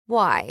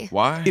Why?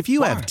 Why? If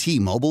you have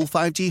T-Mobile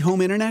 5G home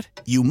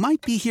internet, you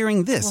might be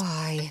hearing this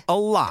Why? a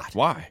lot.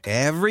 Why?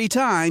 Every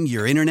time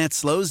your internet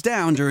slows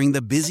down during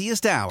the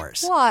busiest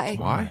hours. Why?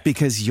 Why?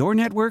 Because your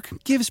network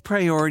gives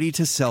priority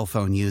to cell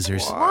phone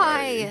users.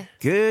 Why?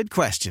 Good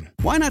question.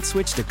 Why not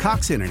switch to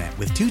Cox Internet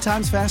with 2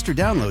 times faster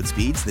download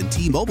speeds than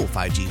T-Mobile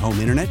 5G home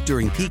internet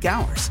during peak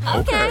hours?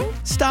 Okay.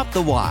 Stop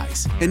the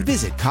whys and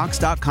visit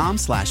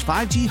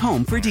cox.com/5G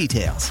home for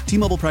details.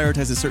 T-Mobile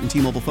prioritizes certain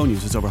T-Mobile phone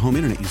users over home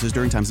internet users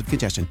during times of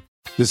congestion.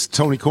 This is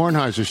Tony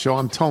Kornheiser's show.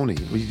 I'm Tony.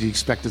 You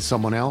expected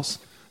someone else?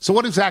 So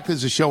what exactly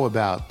is the show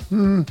about?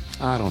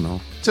 I don't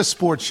know. It's a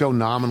sports show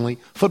nominally.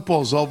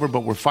 Football's over,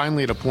 but we're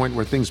finally at a point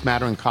where things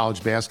matter in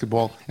college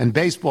basketball, and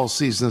baseball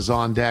season is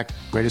on deck.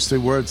 Greatest 3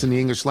 words in the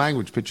English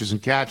language, pitchers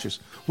and catchers.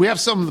 We have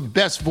some of the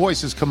best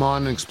voices come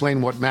on and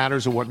explain what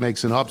matters or what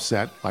makes an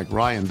upset, like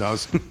Ryan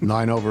does,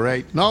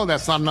 9/8. No,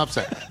 that's not an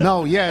upset.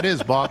 No, yeah, it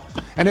is, Bob.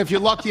 And if you're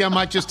lucky, I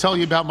might just tell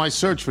you about my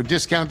search for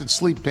discounted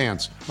sleep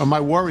pants or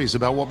my worries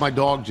about what my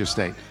dog just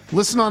ate.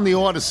 Listen on the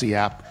Odyssey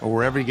app or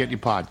wherever you get your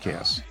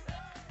podcasts.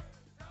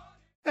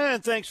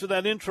 And thanks for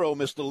that intro,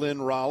 Mr.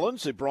 Lynn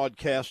Rollins, a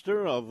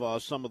broadcaster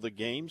of some of the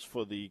games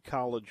for the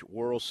College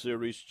World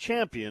Series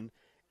champion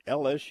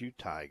LSU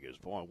Tigers.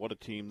 Boy, what a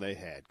team they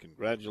had.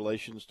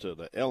 Congratulations to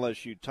the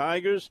LSU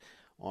Tigers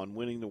on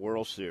winning the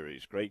World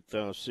Series. Great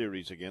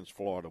series against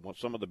Florida.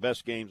 Some of the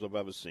best games I've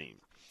ever seen.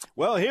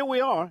 Well, here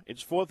we are.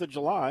 It's 4th of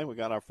July. We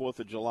got our 4th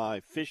of July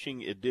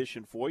fishing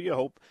edition for you.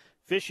 Hope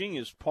fishing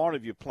is part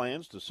of your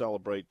plans to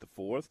celebrate the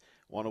 4th.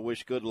 Want to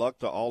wish good luck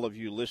to all of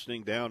you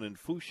listening down in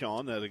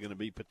Fourchon that are going to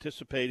be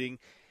participating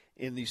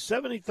in the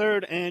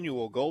 73rd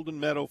annual Golden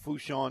Meadow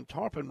Fourchon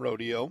Tarpon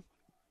Rodeo.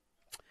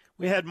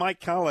 We had Mike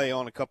Calais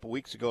on a couple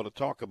weeks ago to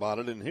talk about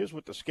it, and here's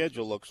what the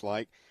schedule looks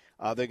like.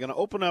 They're going to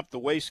open up the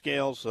weigh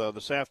scales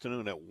this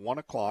afternoon at 1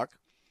 o'clock,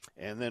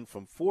 and then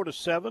from 4 to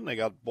 7, they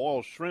got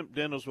boiled shrimp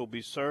dinners will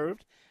be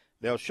served.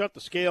 They'll shut the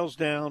scales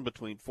down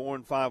between 4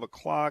 and 5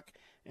 o'clock,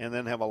 and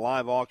then have a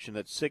live auction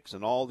at 6,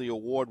 and all the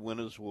award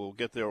winners will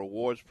get their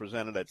awards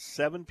presented at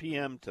 7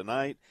 p.m.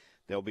 tonight.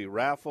 There'll be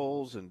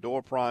raffles and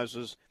door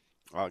prizes.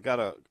 Got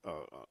a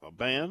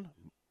band.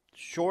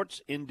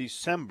 Shorts in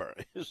December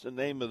is the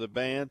name of the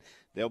band.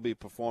 They'll be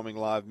performing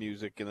live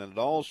music, and then it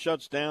all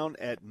shuts down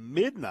at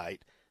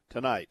midnight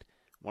tonight.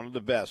 One of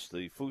the best,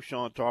 the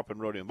Fourchon Tarpon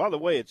Rodeo. And by the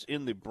way, it's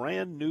in the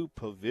brand-new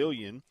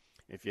pavilion.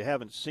 If you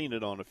haven't seen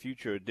it on a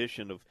future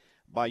edition of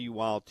Bayou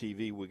Wild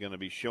TV, we're going to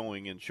be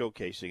showing and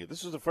showcasing it.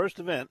 This is the first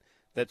event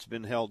that's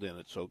been held in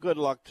it, so good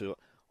luck to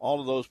all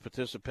of those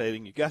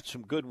participating. You got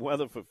some good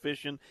weather for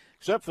fishing,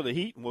 except for the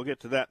heat, and we'll get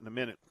to that in a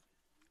minute.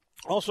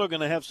 Also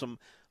going to have some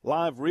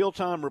live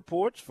real-time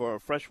reports for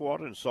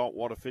freshwater and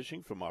saltwater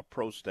fishing from our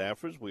pro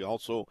staffers. We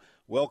also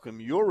welcome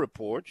your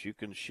reports. You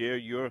can share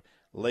your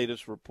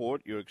latest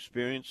report, your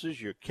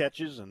experiences, your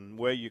catches, and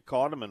where you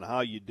caught them and how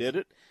you did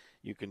it.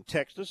 You can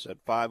text us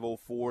at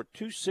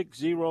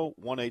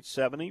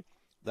 504-260-1870.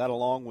 That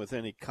along with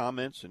any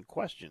comments and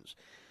questions.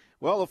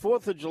 Well, the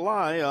 4th of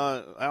July,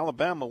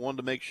 Alabama wanted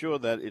to make sure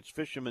that its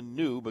fishermen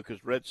knew,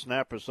 because red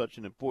snapper is such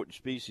an important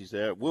species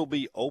there, it will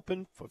be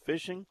open for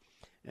fishing,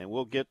 and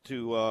we'll get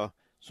to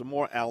some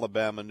more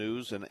Alabama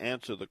news and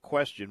answer the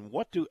question,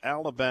 what do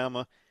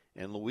Alabama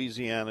and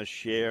Louisiana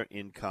share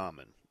in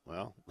common?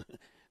 Well,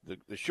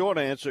 the short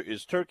answer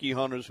is turkey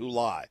hunters who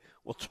lie.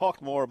 We'll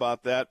talk more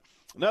about that.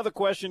 Another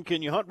question,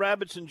 can you hunt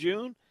rabbits in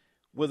June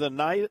at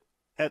night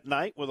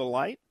with a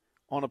light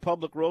on a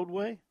public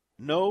roadway?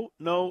 No,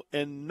 no,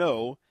 and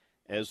no,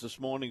 as this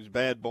morning's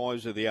bad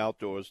boys of the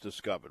outdoors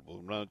discovered.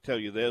 We're going to tell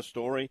you their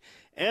story.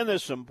 And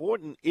there's some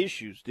important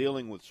issues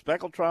dealing with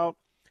speckled trout,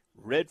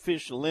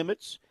 redfish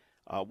limits,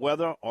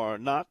 whether or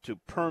not to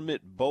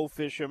permit bow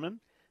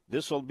fishermen.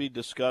 This will be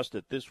discussed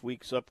at this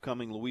week's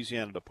upcoming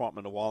Louisiana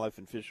Department of Wildlife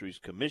and Fisheries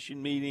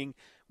Commission meeting.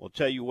 We'll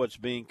tell you what's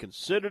being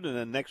considered, and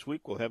then next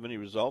week we'll have any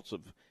results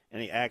of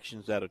any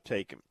actions that are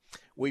taken.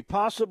 We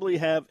possibly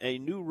have a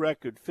new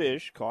record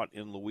fish caught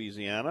in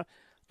Louisiana.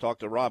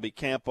 Talked to Robbie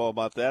Campo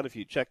about that. If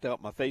you checked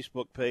out my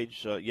Facebook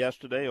page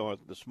yesterday or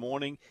this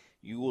morning,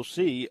 you will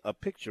see a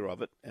picture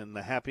of it and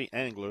the happy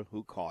angler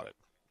who caught it.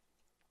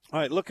 All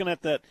right, looking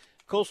at that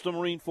coastal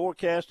marine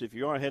forecast, if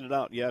you are headed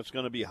out, yeah, it's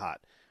going to be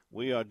hot.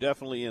 We are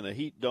definitely in a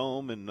heat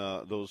dome, and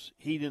those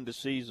heat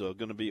indices are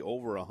going to be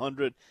over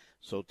 100,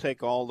 so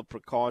take all the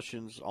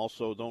precautions.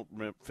 Also, don't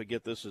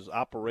forget this is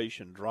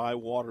Operation Dry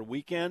Water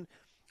Weekend.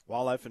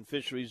 Wildlife and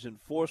Fisheries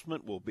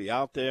Enforcement will be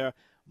out there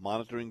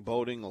monitoring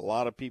boating. A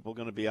lot of people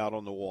going to be out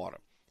on the water.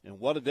 And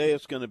what a day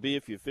it's going to be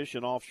if you're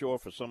fishing offshore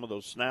for some of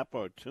those snapper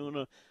or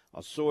tuna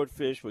or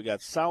swordfish. We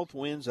got south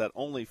winds at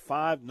only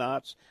 5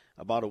 knots,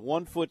 about a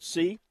 1-foot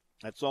sea.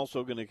 That's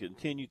also going to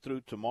continue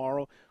through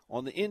tomorrow.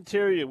 On the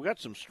interior, we got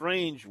some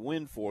strange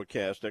wind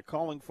forecasts. They're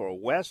calling for a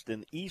west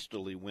and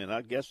easterly wind.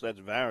 I guess that's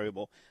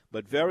variable,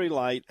 but very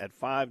light at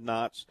 5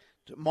 knots.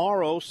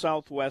 Tomorrow,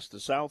 southwest to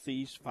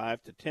southeast,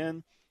 5 to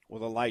 10,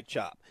 with a light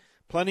chop.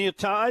 Plenty of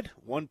tide,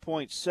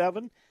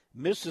 1.7.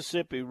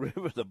 Mississippi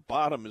River, the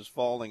bottom is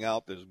falling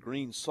out. There's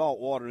green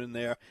salt water in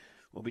there.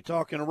 We'll be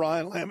talking to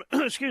Ryan Lambert,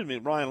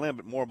 Ryan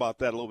Lambert, more about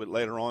that a little bit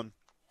later on.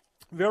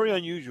 Very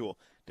unusual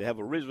to have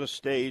a river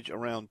stage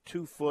around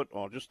 2 foot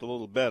or just a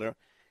little better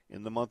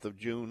in the month of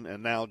June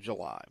and now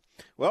July.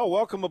 Well,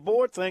 welcome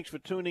aboard. Thanks for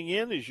tuning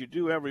in as you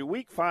do every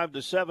week, 5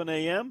 to 7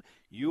 a.m.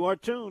 You are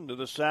tuned to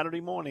the Saturday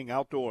Morning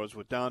Outdoors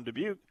with Don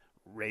Dubuque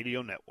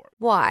Radio Network.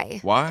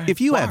 Why?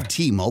 If you have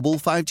T-Mobile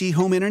 5G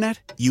home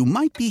internet, you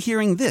might be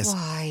hearing this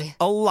Why?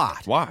 a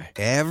lot.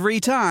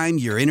 Every time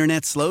your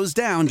internet slows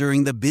down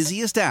during the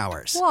busiest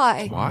hours.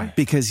 Why?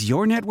 Because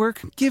your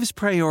network gives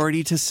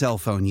priority to cell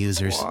phone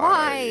users.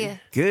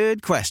 Why?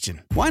 Good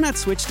question. Why not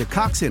switch to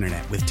Cox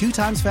Internet with 2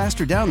 times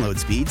faster download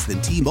speeds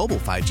than T-Mobile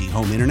 5G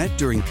home internet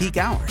during peak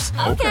hours?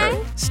 Okay.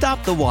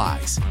 Stop the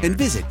whys and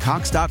visit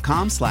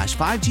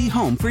cox.com/5G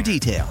home for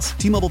details.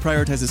 T-Mobile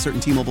prioritizes certain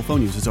T-Mobile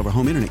phone users over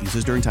home internet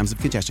users during times of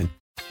congestion.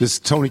 This is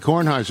Tony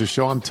Kornheiser's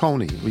show. I'm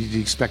Tony.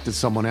 You expected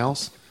someone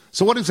else?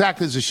 So what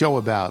exactly is the show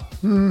about?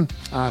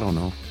 I don't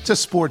know. It's a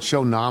sports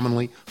show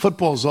nominally.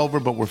 Football's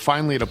over, but we're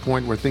finally at a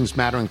point where things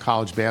matter in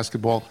college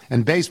basketball,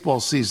 and baseball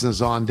season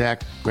is on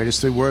deck. Greatest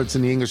 3 words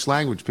in the English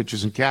language,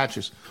 pitchers and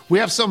catchers. We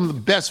have some of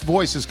the best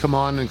voices come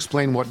on and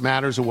explain what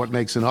matters or what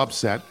makes an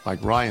upset,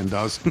 like Ryan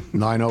does,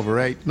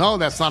 9/8. No,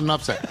 that's not an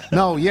upset.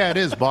 No, yeah, it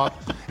is, Bob.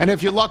 And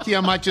if you're lucky,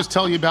 I might just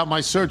tell you about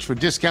my search for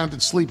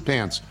discounted sleep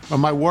pants or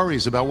my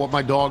worries about what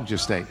my dog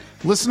just ate.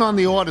 Listen on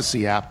the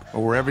Odyssey app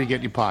or wherever you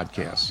get your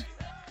podcasts.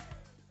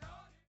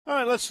 All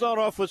right, let's start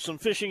off with some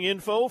fishing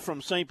info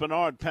from St.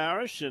 Bernard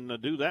Parish, and to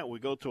do that, we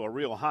go to a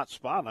real hot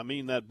spot. I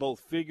mean that both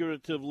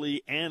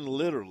figuratively and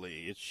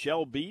literally. It's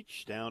Shell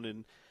Beach down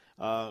in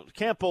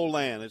Campo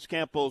Land. It's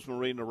Campo's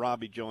Marina.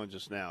 Robbie joins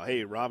us now.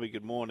 Hey, Robbie,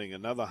 good morning.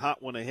 Another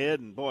hot one ahead,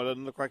 and boy, it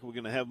doesn't look like we're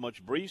going to have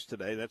much breeze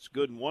today. That's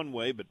good in one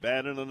way, but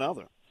bad in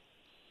another.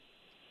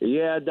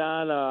 Yeah,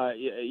 Don,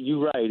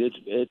 you're right.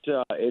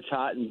 It's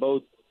hot in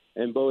both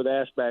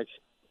aspects.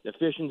 The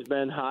fishing's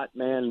been hot,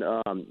 man.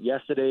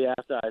 Yesterday,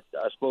 after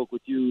I spoke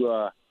with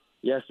you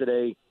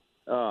yesterday,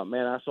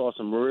 man, I saw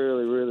some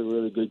really, really,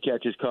 really good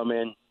catches come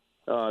in,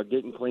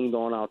 getting cleaned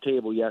on our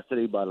table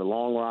yesterday by the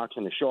long rocks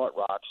and the short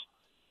rocks.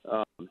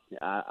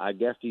 I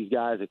guess these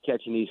guys are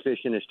catching these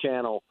fish in this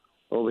channel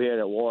over here.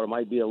 That water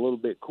might be a little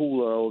bit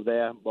cooler over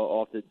there, but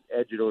off the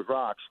edge of those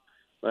rocks.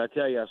 But I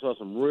tell you, I saw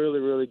some really,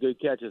 really good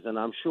catches, and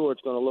I'm sure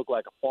it's going to look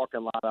like a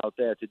parking lot out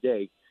there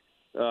today.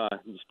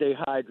 Stay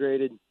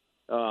hydrated.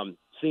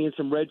 Seeing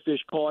some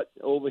redfish caught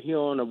over here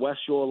on the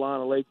west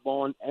shoreline of Lake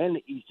Bourne and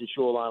the eastern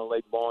shoreline of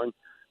Lake Bourne,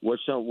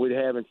 which we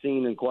haven't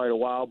seen in quite a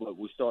while, but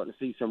we're starting to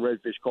see some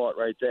redfish caught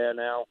right there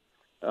now.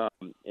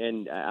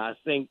 And I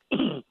think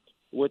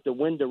with the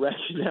wind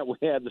direction that we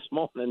had this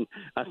morning,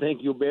 I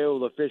think you'll be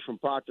able to fish from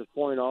Proctor's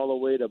Point all the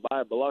way to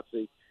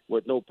Biloxi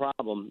with no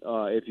problem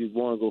if you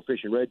want to go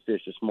fishing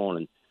redfish this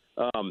morning.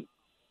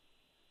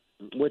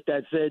 With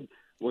that said,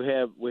 we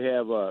have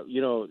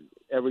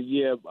every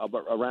year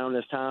around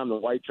this time the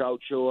white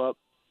trout show up,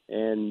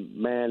 and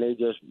man, they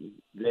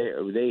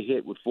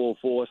hit with full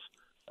force.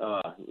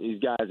 These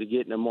guys are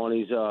getting them on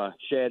these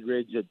shad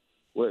rigs, a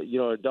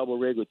double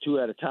rig with 2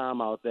 at a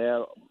time out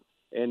there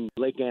in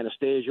Lake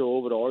Anastasia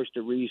over the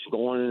oyster reefs,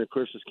 going into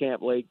Christmas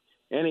Camp Lake.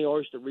 Any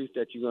oyster reef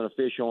that you're going to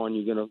fish on,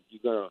 you're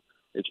gonna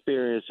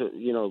experience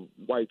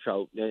white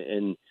trout.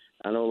 And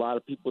I know a lot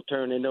of people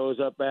turn their nose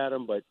up at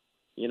them, but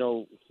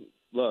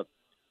look.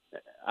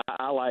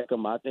 I like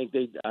them. I think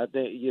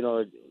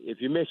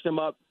if you mix them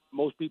up,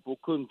 most people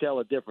couldn't tell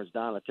a difference,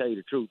 Don, I'll tell you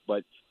the truth.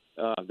 But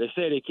they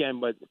say they can,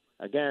 but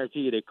I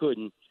guarantee you they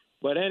couldn't.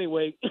 But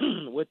anyway,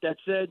 with that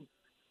said,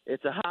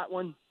 it's a hot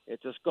one.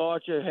 It's a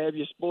scorcher. Have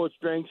your sports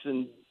drinks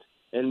and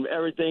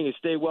everything, and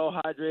stay well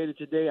hydrated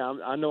today.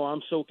 I know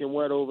I'm soaking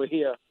wet over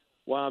here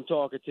while I'm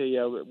talking to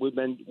you. We've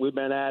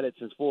been at it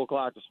since 4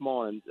 o'clock this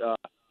morning.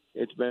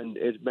 It's been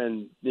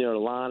the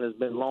line has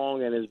been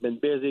long and it's been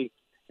busy,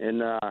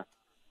 and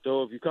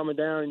so if you're coming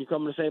down and you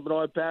come to St.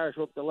 Bernard Parish,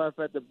 up the left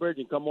at the bridge,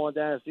 and come on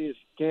down and see us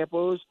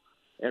Campos.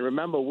 And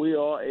remember, we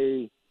are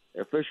a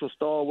official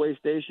star weigh-in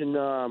station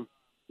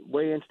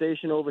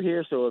over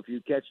here. So if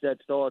you catch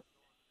that star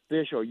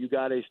fish or you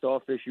got a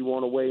starfish you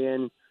want to weigh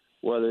in,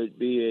 whether it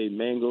be a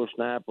mango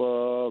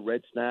snapper,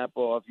 red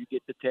snapper, or if you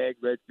get the tag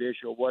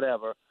redfish or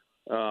whatever,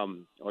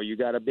 or you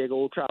got a big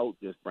old trout,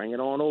 just bring it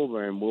on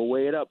over and we'll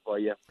weigh it up for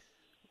you.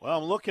 Well,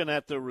 I'm looking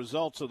at the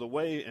results of the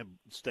weigh-in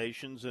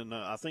stations, and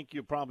I think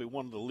you're probably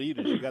one of the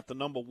leaders. You got the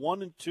number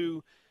 1 and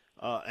 2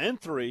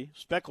 and 3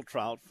 speckled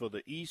trout for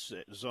the east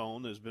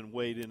zone has been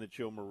weighed in at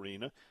your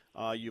marina.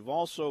 You've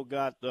also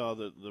got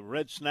the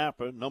red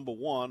snapper, number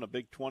 1, a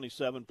big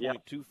 27.25.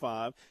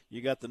 Yep.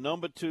 You got the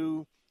number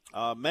 2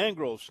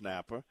 mangrove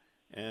snapper,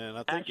 and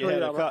I think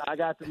actually I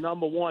got the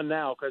number 1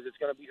 now because it's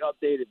going to be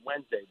updated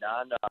Wednesday,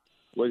 Don.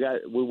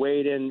 We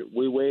weighed in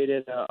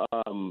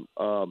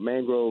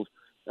mangrove.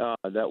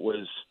 That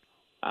was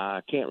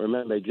I can't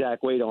remember the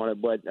exact weight on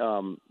it, but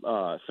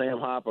Sam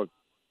Hopper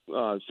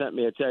sent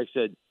me a text,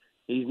 said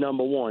he's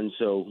number 1.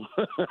 So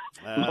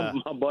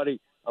my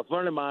buddy, a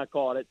friend of mine,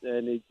 caught it,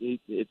 and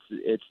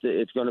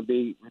it's going to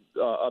be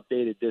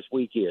updated this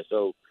week here.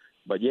 So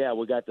But yeah,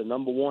 we got the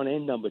number 1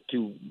 and number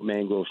 2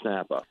 mangrove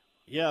snapper.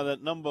 Yeah,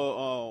 that number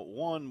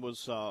 1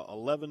 was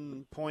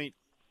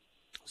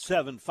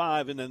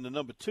 11.75, and then the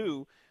number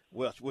 2,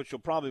 which will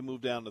probably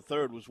move down to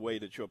third, was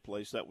weighed at your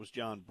place. That was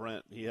John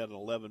Brent. He had an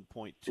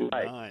 11.29.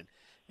 Right.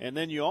 And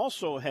then you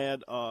also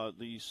had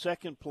the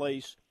second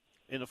place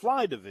in the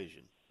fly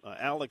division.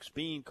 Alex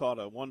Bean caught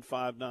a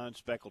 159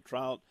 speckled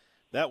trout.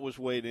 That was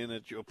weighed in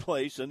at your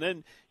place. And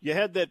then you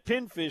had that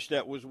pinfish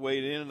that was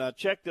weighed in, and I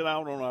checked it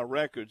out on our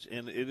records.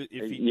 And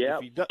if he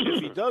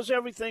does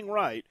everything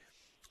right,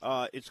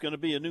 it's going to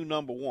be a new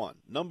number 1.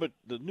 Number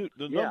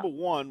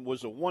 1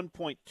 was a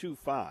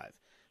 1.25.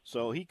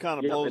 So he kind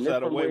of blows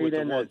that away with the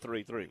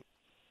 133.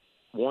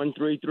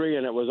 133,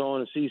 and it was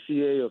on a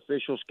CCA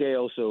official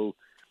scale, so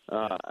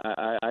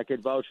I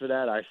could vouch for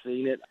that. I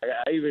seen it.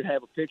 I even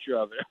have a picture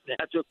of it.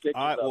 I took pictures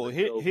All right, well, of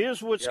it.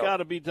 Here's what's got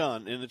to be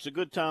done, and it's a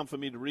good time for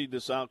me to read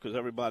this out because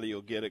everybody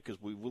will get it,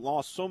 because we've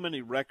lost so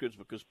many records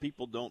because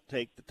people don't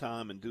take the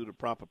time and do the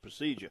proper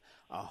procedure.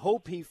 I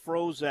hope he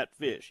froze that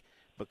fish,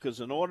 because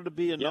in order to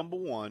be a number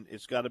 1,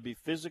 it's got to be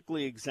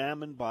physically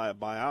examined by a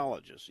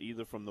biologist,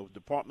 either from the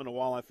Department of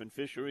Wildlife and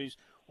Fisheries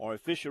or a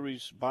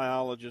fisheries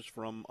biologist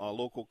from a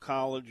local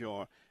college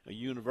or a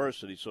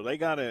university. So they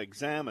got to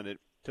examine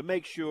it to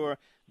make sure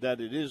that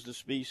it is the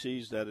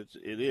species that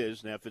it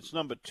is. Now, if it's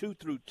number 2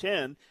 through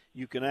 10,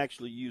 you can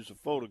actually use a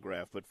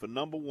photograph. But for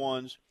number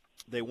 1s,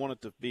 they want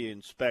it to be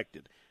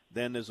inspected.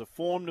 Then there's a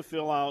form to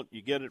fill out.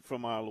 You get it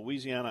from our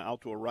Louisiana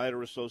Outdoor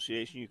Writer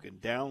Association. You can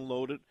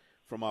download it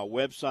from our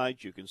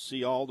website. You can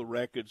see all the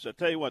records. I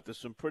tell you what, there's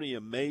some pretty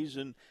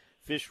amazing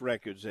fish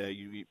records there.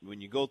 When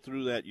you go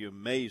through that, you're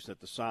amazed at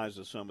the size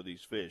of some of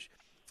these fish.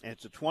 And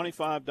it's a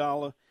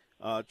 $25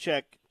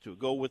 check to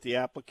go with the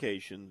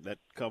application that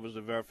covers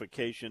the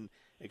verification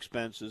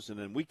expenses, and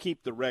then we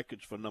keep the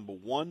records for number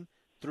 1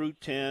 through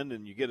 10,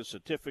 and you get a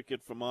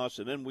certificate from us,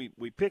 and then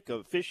we pick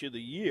a fish of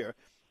the year,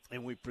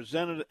 and we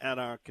present it at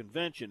our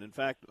convention. In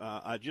fact,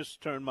 I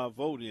just turned my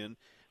vote in.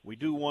 We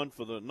do one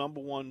for the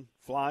number 1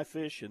 fly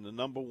fish and the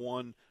number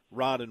 1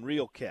 rod and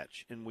reel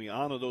catch, and we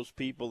honor those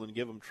people and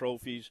give them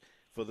trophies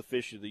for the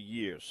fish of the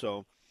year.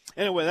 So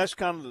anyway, that's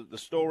kind of the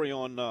story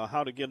on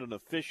how to get an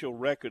official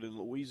record in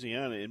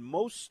Louisiana. In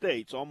most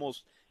states,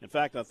 almost, in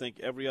fact, I think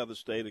every other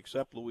state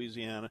except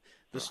Louisiana,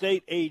 the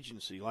state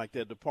agency, like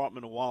the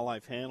Department of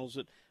Wildlife, handles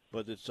it,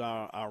 but it's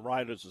our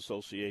Writers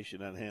Association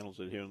that handles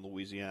it here in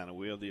Louisiana.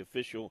 We are the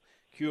official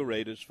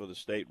curators for the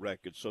state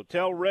records. So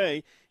tell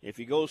Ray, if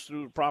he goes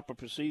through the proper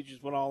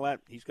procedures with all that,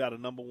 he's got a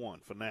number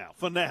 1 for now.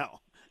 For now,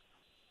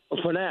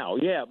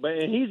 yeah.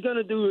 But he's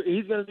gonna do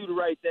the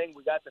right thing.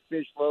 We got the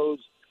fish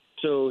froze.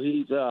 So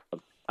he's,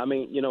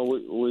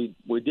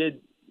 we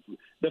did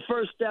the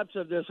first steps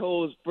of this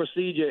whole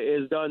procedure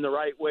is done the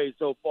right way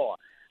so far.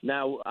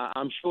 Now,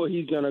 I'm sure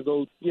he's going to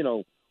go,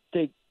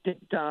 take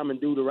time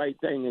and do the right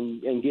thing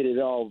and get it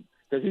all,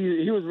 because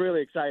he was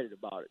really excited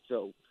about it.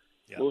 So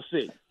We'll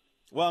see.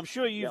 Well, I'm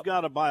sure you've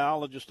got a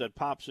biologist that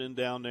pops in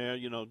down there,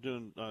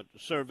 doing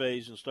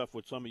surveys and stuff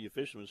with some of your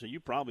fishermen. So you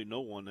probably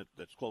know one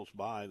that's close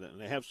by. And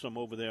they have some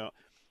over there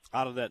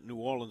out of that New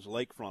Orleans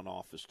lakefront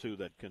office, too,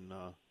 that can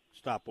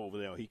stop over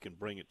there, or he can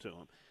bring it to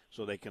them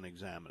so they can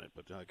examine it.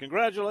 But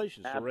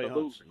congratulations to Ray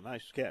Hudson.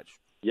 Nice catch.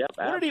 Yep,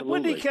 absolutely.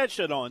 When did he catch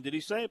that on? Did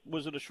he say,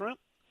 was it a shrimp?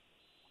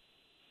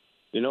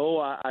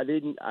 I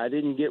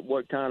didn't get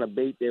what kind of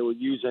bait they were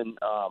using.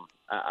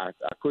 I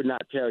could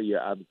not tell you.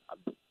 I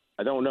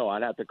don't know.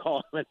 I'd have to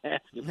call him and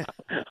ask him.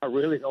 I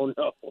really don't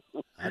know.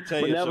 I tell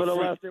you, but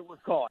nevertheless, it was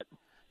caught.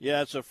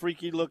 Yeah, it's a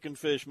freaky-looking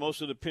fish.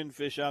 Most of the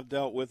pinfish I've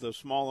dealt with are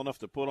small enough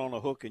to put on a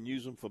hook and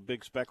use them for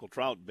big speckled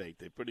trout bait.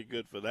 They're pretty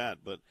good for that.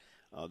 But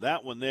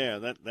that one there,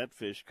 that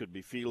fish could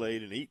be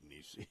filleted and eaten.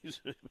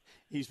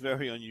 He's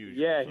very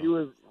unusual. Yeah,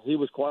 so. he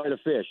was quite a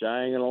fish.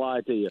 I ain't gonna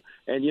lie to you.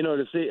 And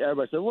to see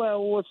everybody say,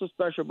 well, what's so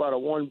special about a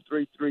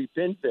 133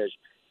 pinfish?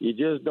 You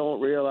just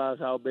don't realize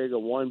how big a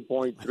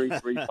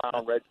 1.33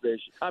 pound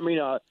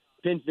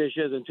pinfish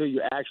is until you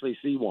actually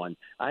see one.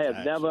 I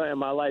have never in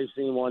my life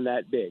seen one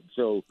that big.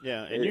 So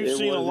yeah, and you've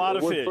seen a lot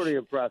of fish. It was pretty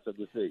impressive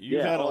to see.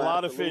 You've had a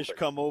lot of fish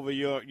come over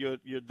your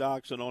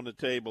docks and on the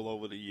table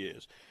over the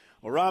years.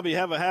 Well, Robbie,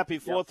 have a happy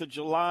 4th of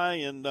July,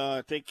 and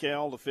take care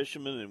of all the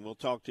fishermen, and we'll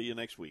talk to you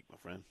next week, my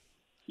friend.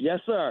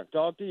 Yes, sir.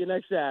 Talk to you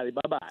next Saturday.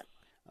 Bye-bye.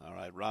 All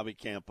right, Robbie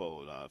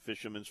Campo,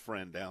 fisherman's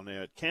friend down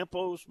there at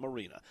Campos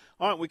Marina.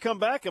 All right, we come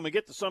back, and we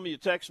get to some of your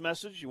text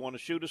message. You want to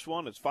shoot us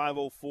one? It's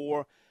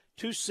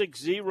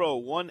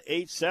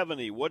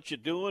 504-260-1870. What you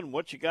doing?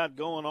 What you got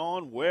going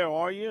on? Where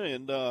are you?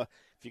 And if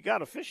you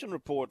got a fishing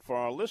report for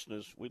our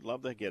listeners, we'd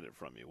love to get it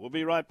from you. We'll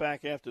be right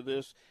back after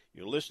this.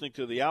 You're listening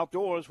to The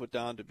Outdoors with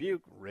Don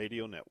Dubuque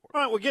Radio Network.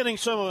 All right, we're getting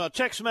some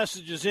text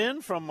messages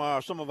in from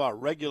some of our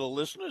regular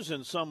listeners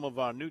and some of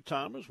our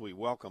new-timers. We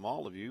welcome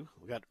all of you.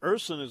 We got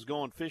Urson is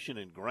going fishing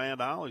in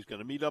Grand Isle. He's going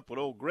to meet up with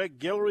old Greg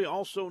Guillory,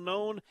 also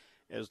known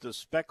as the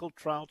Speckled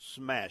Trout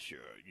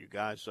Smasher. You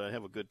guys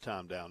have a good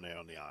time down there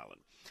on the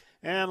island.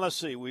 And let's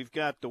see, we've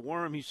got the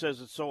Worm. He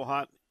says it's so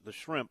hot, the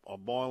shrimp are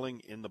boiling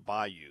in the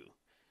bayou.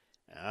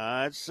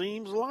 It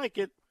seems like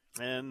it.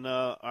 And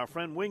our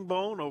friend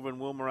Wingbone over in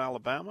Wilmer,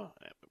 Alabama,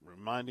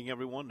 reminding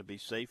everyone to be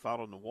safe out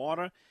on the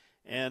water.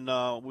 And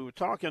we were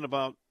talking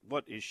about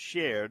what is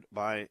shared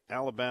by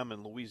Alabama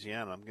and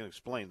Louisiana. I'm going to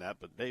explain that,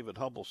 but David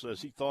Hubble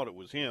says he thought it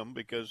was him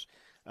because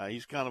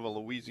he's kind of a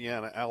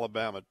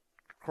Louisiana-Alabama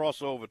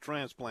crossover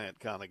transplant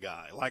kind of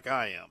guy, like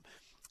I am.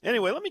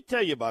 Anyway, let me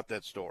tell you about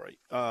that story.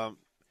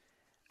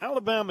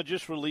 Alabama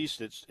just released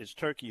its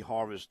turkey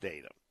harvest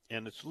data,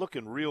 and it's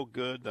looking real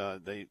good.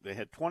 They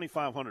had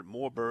 2,500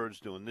 more birds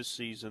doing this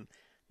season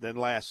than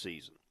last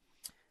season.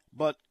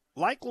 But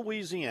like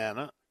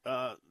Louisiana,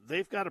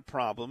 they've got a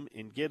problem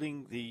in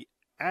getting the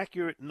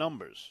accurate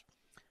numbers,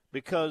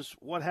 because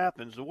what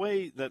happens, the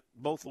way that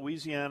both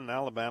Louisiana and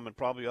Alabama and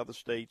probably other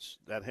states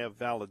that have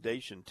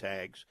validation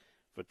tags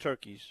for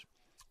turkeys,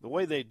 the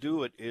way they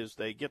do it is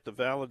they get the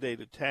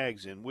validated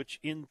tags in, which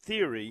in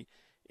theory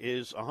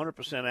is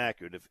 100%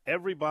 accurate. If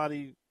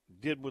everybody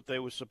did what they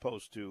were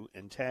supposed to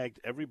and tagged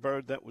every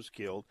bird that was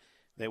killed,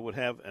 they would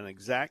have an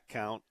exact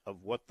count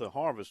of what the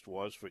harvest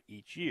was for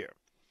each year.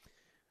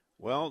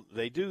 Well,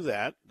 they do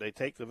that. They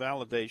take the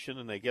validation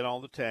and they get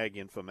all the tag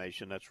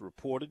information. That's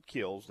reported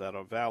kills that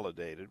are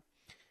validated.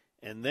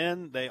 And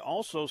then they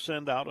also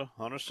send out a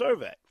hunter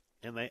survey.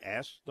 And they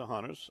ask the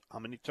hunters, how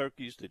many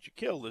turkeys did you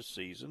kill this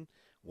season?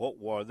 What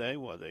were they?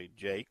 Were they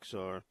jakes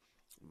or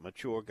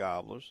mature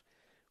gobblers?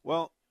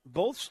 Well,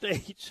 both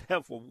states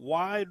have a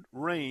wide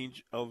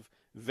range of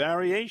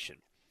variation.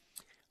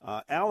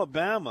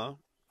 Alabama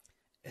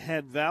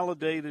had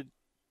validated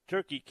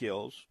turkey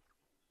kills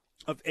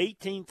of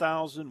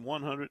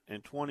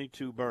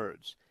 18,122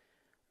 birds.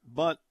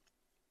 But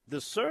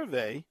the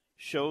survey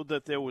showed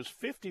that there was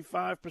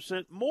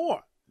 55%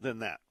 more than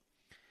that.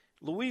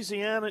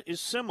 Louisiana is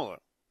similar.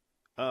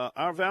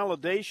 Our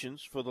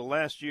validations for the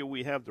last year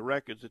we have the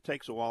records, it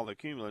takes a while to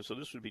accumulate, so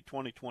this would be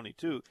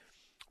 2022,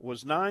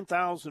 was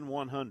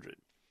 9,100.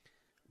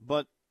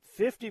 But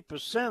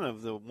 50%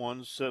 of the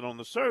ones said on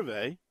the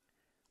survey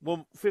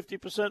were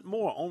 50%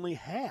 more, only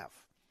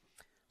half.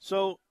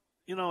 So,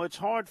 you know, it's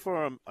hard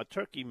for a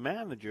turkey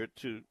manager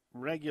to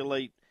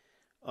regulate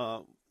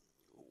and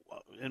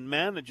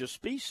manage a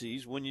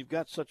species when you've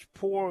got such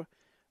poor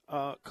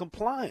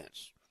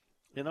compliance.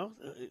 You know,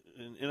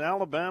 in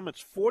Alabama,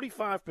 it's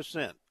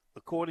 45%,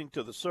 according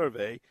to the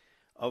survey,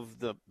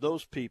 of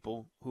those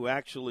people who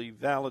actually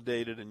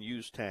validated and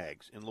used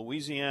tags. In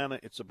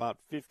Louisiana, it's about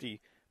 50%.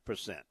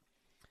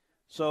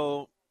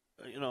 So,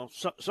 you know,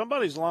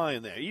 somebody's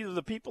lying there. Either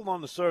the people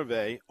on the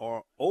survey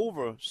are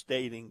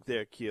overstating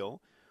their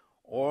kill,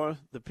 or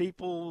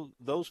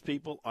those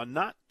people are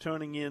not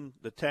turning in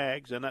the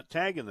tags. They're not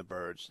tagging the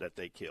birds that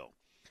they kill.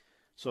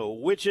 So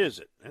which is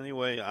it?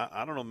 Anyway,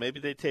 I don't know. Maybe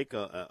they take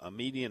a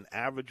median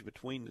average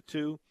between the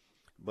two,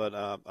 but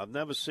I've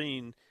never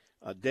seen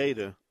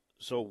data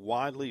so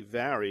widely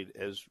varied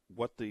as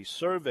what the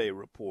survey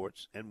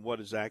reports and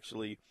what is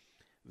actually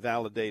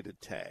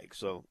validated tags.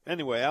 So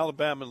anyway,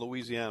 Alabama and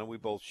Louisiana, we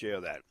both share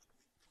that.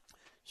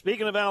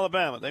 Speaking of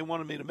Alabama, they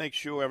wanted me to make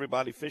sure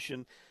everybody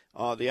fishing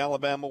the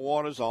Alabama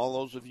waters, all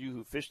those of you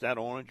who fish that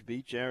Orange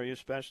Beach area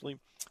especially,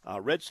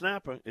 red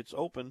snapper, it's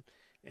open.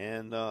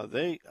 And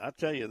I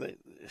tell you,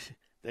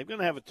 they're going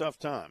to have a tough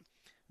time.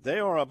 They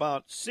are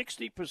about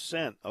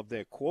 60% of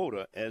their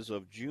quota as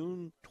of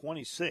June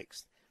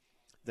 26th.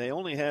 They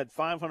only had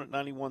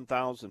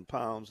 591,000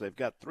 pounds. They've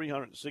got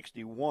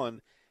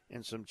 361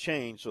 and some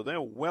change, so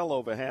they're well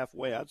over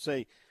halfway. I'd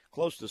say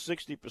close to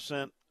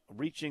 60%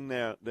 reaching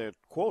their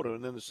quota,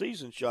 and then the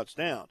season shuts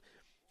down.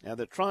 Now,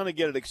 they're trying to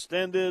get it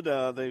extended.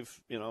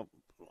 They've,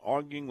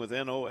 arguing with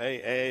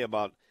NOAA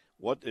about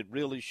what it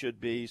really should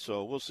be,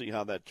 so we'll see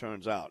how that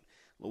turns out.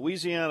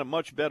 Louisiana,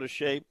 much better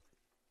shape.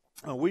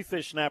 We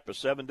fish snapper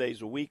 7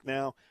 days a week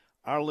now.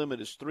 Our limit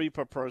is 3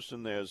 per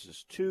person. Theirs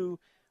is 2.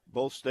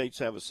 Both states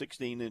have a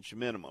 16-inch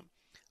minimum.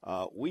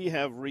 We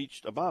have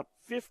reached about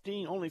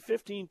only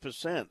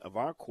 15% of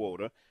our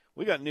quota.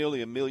 We got nearly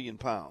 1 million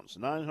pounds,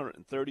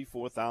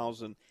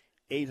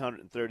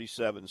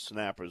 934,837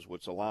 snappers,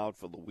 what's allowed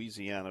for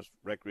Louisiana's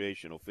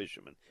recreational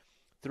fishermen.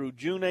 Through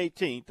June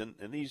 18th,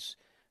 and these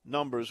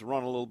numbers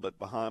run a little bit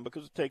behind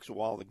because it takes a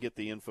while to get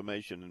the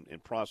information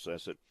and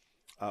process it.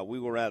 We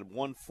were at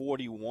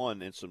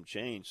 141 and some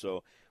change,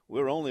 so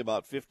we're only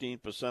about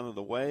 15% of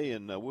the way,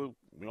 and we're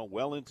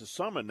well into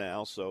summer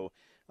now. So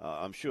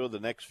I'm sure the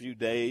next few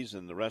days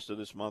and the rest of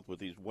this month with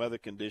these weather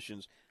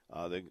conditions,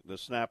 the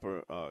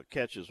snapper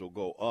catches will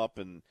go up,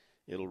 and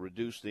it'll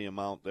reduce the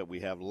amount that we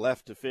have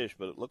left to fish.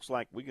 But it looks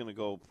like we're going to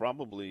go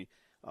probably.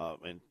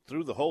 And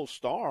through the whole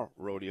Star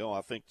Rodeo,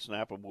 I think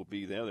snapper will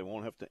be there. They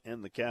won't have to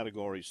end the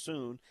category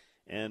soon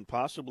and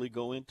possibly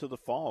go into the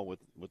fall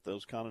with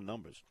those kind of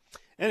numbers.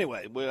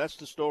 Anyway, well, that's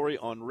the story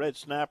on red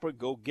snapper.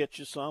 Go get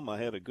you some. I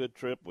had a good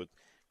trip with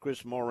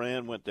Chris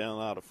Moran, went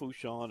down out of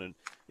Fouchon, and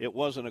it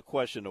wasn't a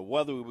question of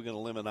whether we were going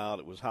to limit out.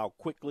 It was how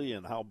quickly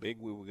and how big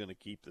we were going to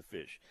keep the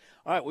fish.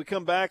 All right, we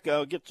come back.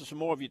 Get to some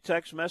more of your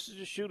text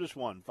messages. Shoot us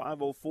one,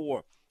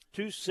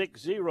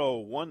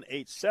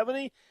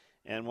 504-260-1870.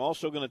 And we're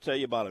also going to tell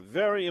you about a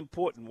very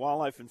important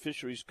Wildlife and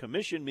Fisheries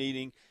Commission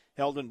meeting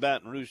held in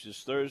Baton Rouge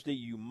this Thursday.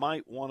 You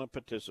might want to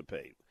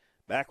participate.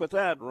 Back with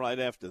that right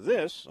after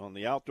this on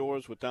the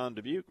Outdoors with Don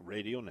Dubuque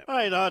Radio Network.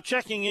 All right,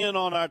 checking in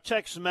on our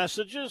text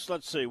messages.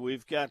 Let's see,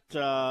 we've got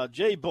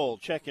Jay Bull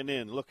checking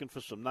in, looking for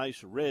some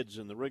nice reds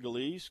in the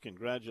Wrigley's.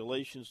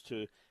 Congratulations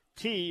to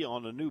T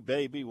on a new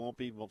baby. Won't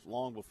be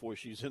long before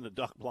she's in the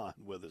duck blind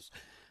with us.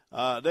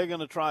 They're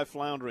going to try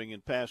floundering in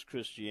Pass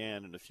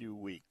Christian in a few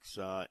weeks.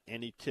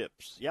 Any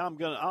tips? Yeah,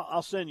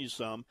 I'll send you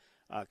some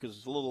because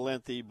it's a little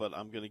lengthy, but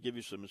I'm going to give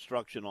you some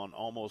instruction on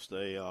almost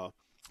a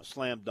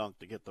slam dunk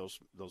to get those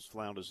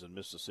flounders in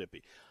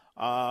Mississippi.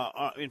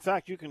 In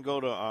fact, you can go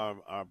to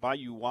our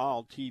Bayou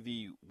Wild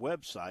TV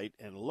website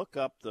and look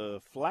up the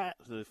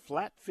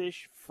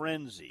Flatfish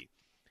Frenzy,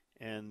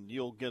 and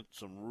you'll get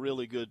some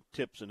really good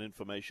tips and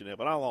information there.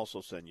 But I'll also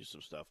send you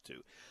some stuff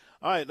too.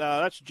 All right,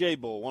 that's Jay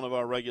Bull, one of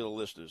our regular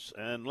listeners.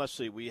 And let's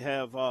see, we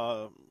have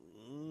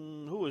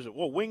who is it?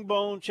 Well,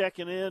 Wingbone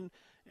checking in.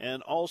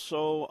 And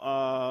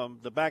also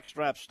the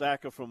Backstrap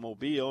Stacker from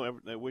Mobile.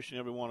 They're wishing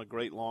everyone a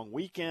great long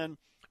weekend.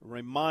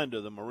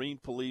 Reminder, the Marine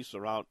Police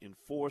are out in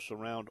force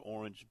around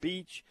Orange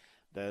Beach.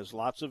 There's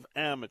lots of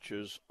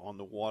amateurs on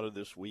the water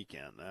this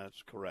weekend.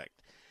 That's correct.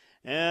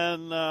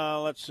 And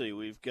let's see,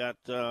 we've got,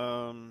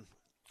 we're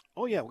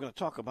going to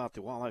talk about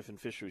the Wildlife and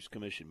Fisheries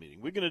Commission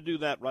meeting. We're going to do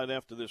that right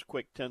after this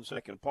quick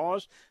 10-second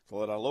pause to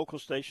let our local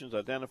stations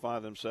identify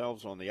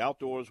themselves on the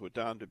Outdoors with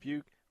Don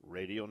Dubuque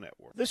Radio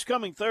Network. This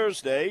coming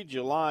Thursday,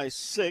 July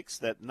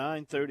 6th at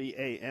 9:30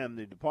 a.m.,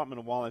 the Department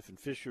of Wildlife and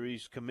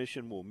Fisheries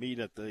Commission will meet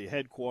at the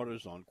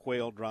headquarters on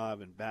Quail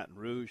Drive in Baton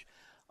Rouge.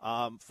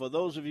 For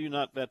those of you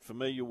not that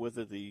familiar with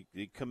it,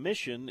 the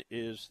commission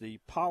is the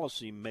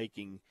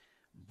policy-making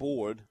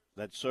board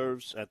that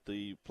serves at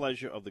the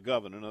pleasure of the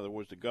governor. In other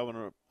words, the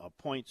governor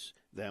appoints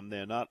them.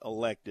 They're not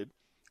elected.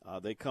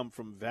 They come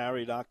from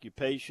varied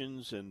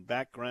occupations and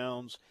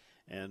backgrounds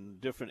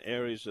and different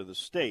areas of the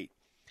state.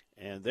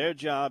 And their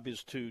job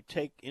is to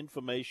take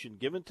information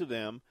given to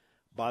them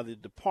by the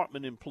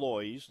department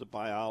employees, the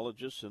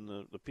biologists and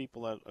the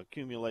people that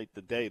accumulate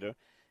the data,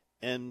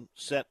 and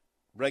set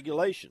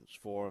regulations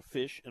for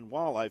fish and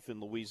wildlife in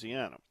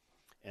Louisiana.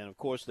 And, of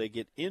course, they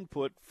get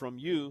input from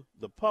you,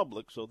 the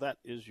public, so that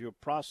is your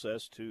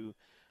process to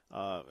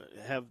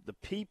have the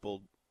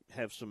people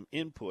have some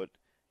input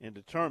and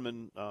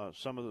determine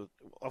some of the,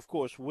 of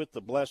course, with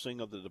the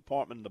blessing of the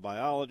department, the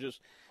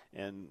biologists,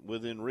 and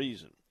within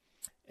reason.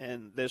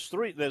 And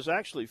there's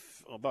actually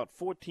about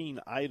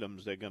 14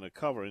 items they're going to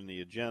cover in the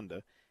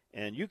agenda.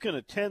 And you can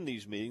attend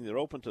these meetings. They're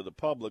open to the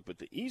public, but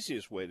the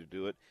easiest way to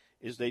do it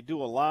is they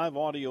do a live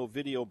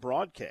audio-video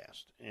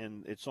broadcast,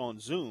 and it's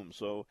on Zoom.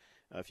 So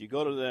if you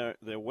go to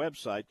their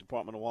website,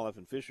 Department of Wildlife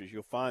and Fisheries,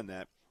 you'll find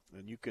that,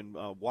 and you can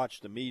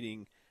watch the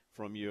meeting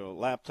from your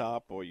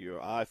laptop or your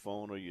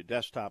iPhone or your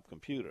desktop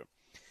computer.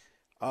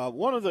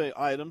 One of the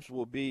items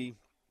will be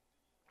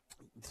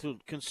to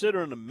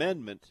consider an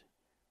amendment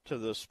to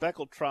the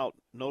speckled trout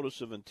notice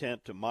of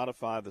intent to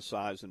modify the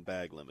size and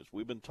bag limits.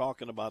 We've been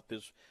talking about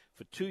this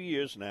for 2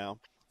 years now.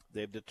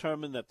 They've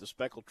determined that the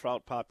speckled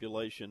trout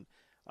population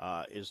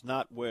is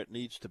not where it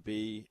needs to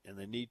be, and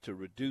they need to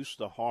reduce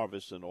the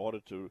harvest in order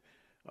to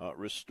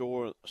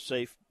restore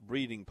safe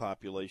breeding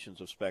populations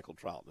of speckled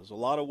trout. There's a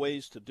lot of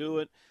ways to do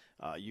it.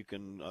 You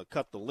can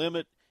cut the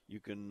limit. You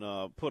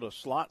can put a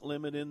slot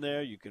limit in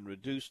there. You can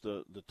reduce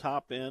the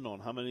top end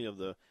on how many of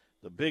the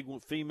big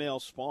female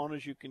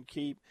spawners you can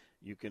keep.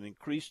 You can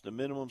increase the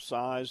minimum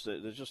size.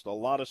 There's just a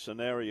lot of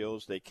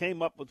scenarios. They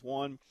came up with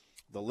one.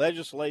 The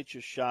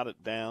legislature shot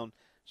it down.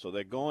 So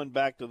they're going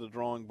back to the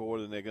drawing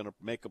board, and they're going to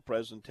make a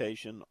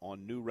presentation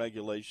on new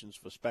regulations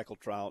for speckled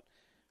trout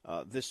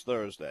this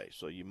Thursday.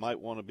 So you might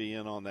want to be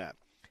in on that.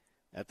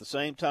 At the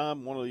same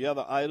time, one of the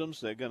other items,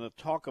 they're going to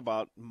talk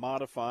about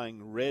modifying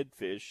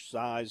redfish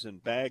size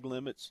and bag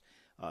limits.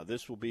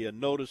 This will be a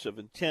notice of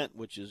intent,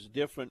 which is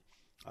different.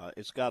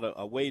 It's got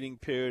a waiting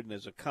period, and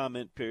there's a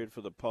comment period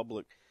for the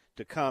public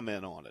to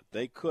comment on it.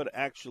 They could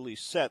actually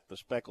set the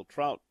speckled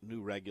trout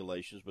new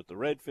regulations, but the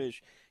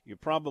redfish, you're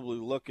probably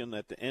looking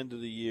at the end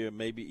of the year,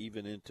 maybe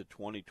even into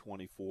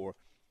 2024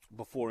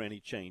 before any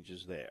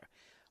changes there.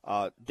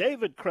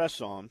 David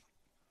Cresson,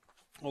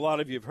 a lot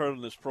of you have heard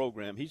on this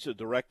program. He's the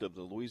director of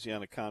the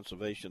Louisiana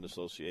Conservation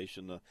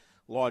Association, the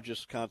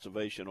largest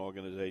conservation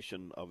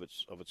organization of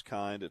its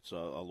kind. It's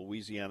a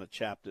Louisiana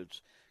chapter.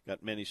 It's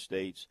got many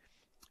states.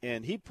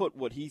 And he put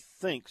what he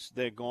thinks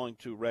they're going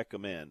to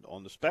recommend.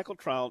 On the speckled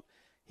trout,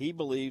 he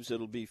believes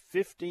it'll be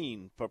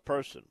 15 per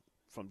person,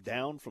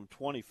 down from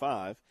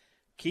 25.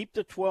 Keep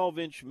the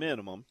 12-inch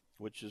minimum,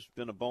 which has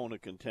been a bone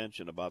of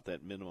contention about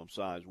that minimum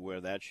size,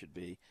 where that should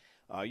be.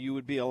 You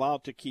would be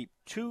allowed to keep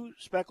 2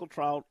 speckled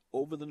trout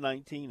over the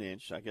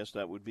 19-inch. I guess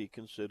that would be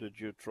considered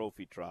your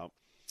trophy trout.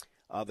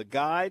 The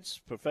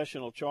guides,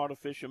 professional charter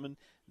fishermen,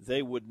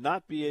 they would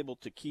not be able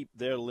to keep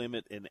their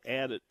limit and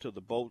add it to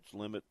the boat's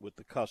limit with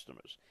the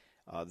customers.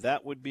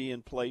 That would be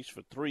in place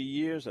for 3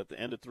 years. At the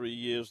end of 3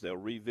 years, they'll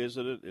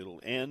revisit it. It'll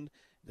end.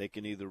 They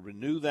can either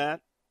renew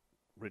that,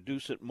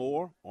 reduce it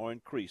more, or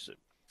increase it.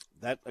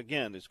 That,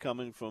 again, is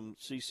coming from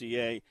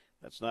CCA.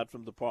 That's not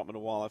from the Department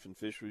of Wildlife and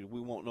Fisheries.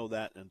 We won't know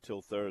that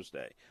until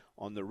Thursday.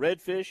 On the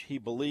redfish, he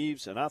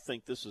believes, and I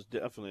think this is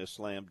definitely a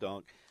slam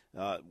dunk,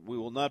 we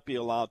will not be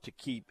allowed to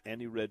keep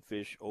any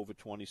redfish over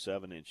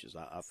 27 inches.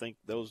 I think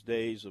those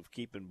days of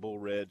keeping bull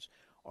reds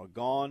are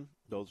gone.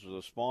 Those are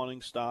the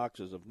spawning stocks.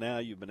 As of now,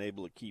 you've been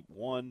able to keep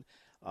one.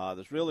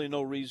 There's really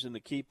no reason to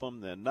keep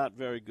them. They're not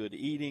very good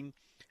eating.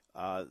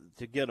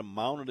 To get them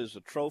mounted as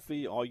a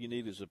trophy, all you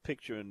need is a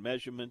picture and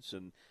measurements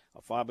and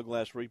a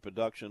fiberglass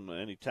reproduction.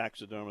 Any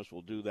taxidermist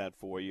will do that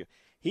for you.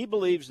 He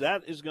believes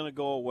that is going to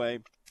go away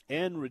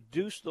and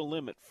reduce the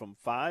limit from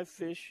 5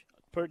 fish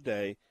per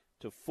day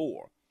to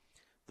 4.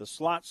 The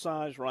slot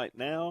size right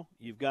now,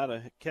 you've got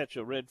to catch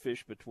a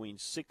redfish between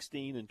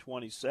 16 and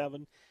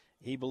 27.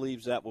 He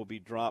believes that will be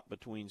dropped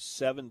between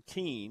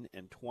 17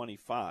 and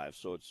 25.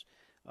 So it's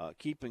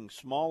keeping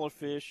smaller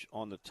fish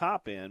on the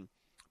top end,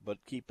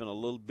 but keeping a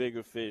little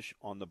bigger fish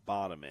on the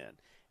bottom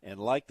end. And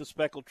like the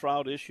speckled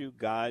trout issue,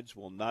 guides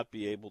will not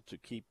be able to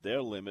keep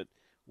their limit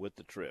with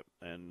the trip.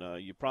 And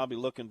you're probably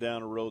looking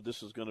down the road.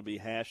 This is going to be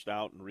hashed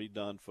out and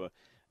redone for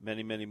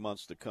many, many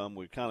months to come.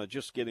 We're kind of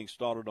just getting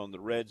started on the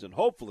reds, and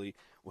hopefully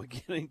we're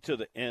getting to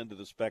the end of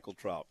the speckled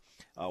trout.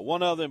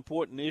 One other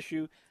important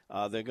issue,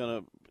 they're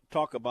going to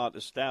talk about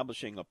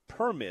establishing a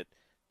permit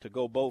to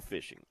go bow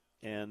fishing.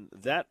 And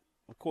that,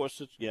 of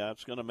course,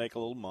 it's going to make a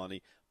little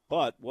money.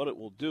 But what it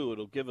will do,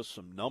 it'll give us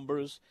some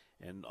numbers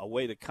and a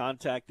way to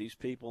contact these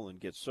people and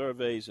get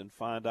surveys and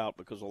find out,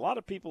 because a lot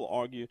of people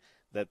argue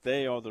that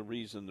they are the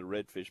reason the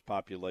redfish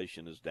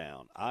population is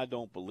down. I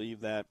don't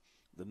believe that.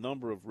 The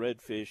number of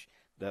redfish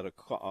that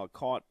are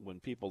caught when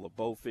people are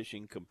bow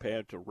fishing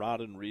compared to rod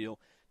and reel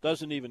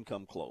doesn't even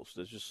come close.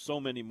 There's just so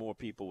many more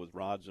people with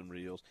rods and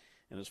reels.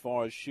 And as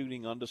far as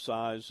shooting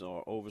undersized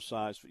or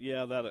oversized,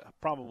 yeah, that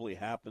probably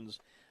happens.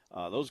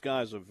 Those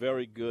guys are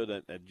very good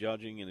at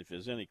judging, and if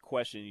there's any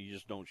question, you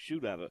just don't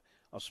shoot at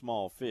a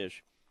small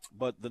fish.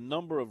 But the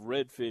number of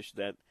redfish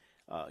that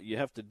you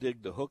have to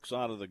dig the hooks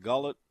out of the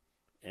gullet,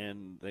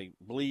 and they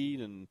bleed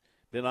and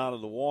been out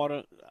of the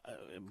water,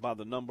 by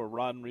the number of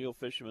rod and reel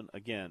fishermen,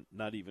 again,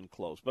 not even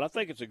close. But I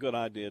think it's a good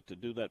idea to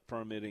do that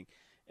permitting,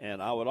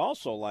 and I would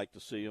also like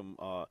to see them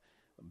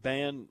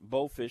ban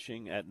bow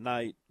fishing at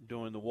night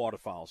during the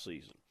waterfowl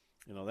season.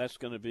 You know, that's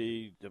going to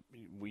be,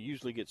 we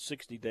usually get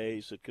 60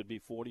 days. It could be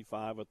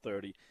 45 or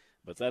 30,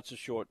 but that's a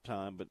short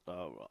time. But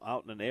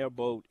out in an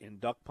airboat in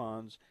duck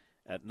ponds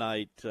at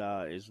night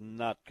is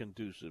not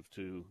conducive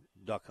to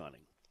duck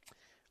hunting.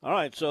 All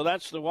right, so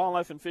that's the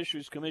Wildlife and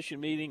Fisheries Commission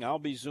meeting. I'll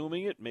be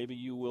Zooming it. Maybe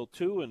you will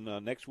too, and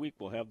next week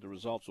we'll have the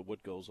results of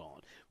what goes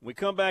on. When we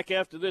come back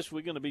after this,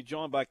 we're going to be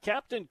joined by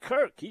Captain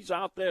Kirk. He's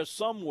out there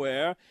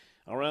somewhere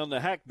around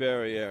the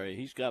Hackberry area.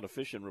 He's got a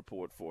fishing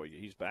report for you.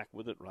 He's back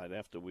with it right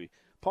after we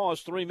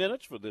pause 3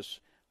 minutes for this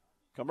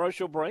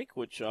commercial break,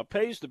 which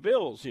pays the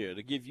bills here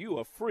to give you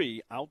a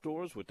free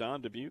Outdoors with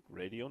Don Dubuque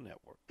Radio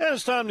Network. And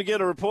it's time to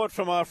get a report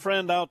from our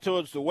friend out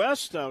towards the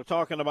west. We're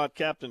talking about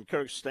Captain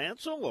Kirk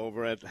Stansel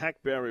over at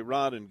Hackberry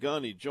Rod and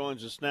Gun. He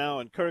joins us now.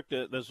 And, Kirk,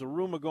 there's a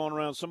rumor going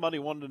around. Somebody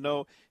wanted to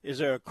know, is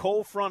there a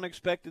cold front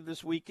expected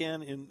this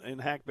weekend in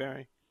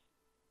Hackberry?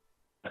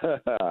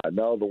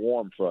 No, the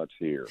warm front's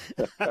here.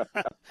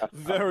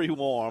 Very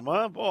warm,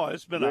 huh? Boy,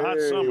 it's been a hot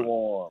summer. Very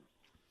warm.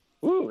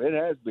 Woo, it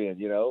has been,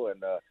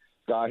 and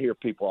I hear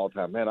people all the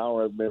time, man, I don't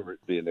remember it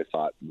being this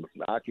hot.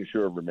 I can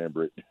sure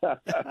remember it.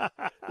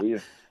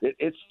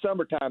 It's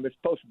summertime. It's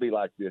supposed to be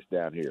like this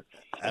down here.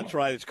 That's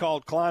right. It's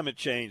called climate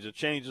change. It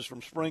changes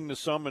from spring to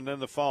summer and then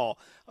the fall.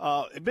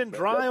 It been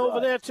dry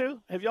over there, too?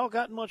 Have y'all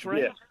gotten much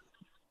rain? Yes.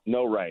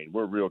 No rain.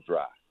 We're real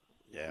dry.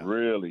 Yeah.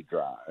 Really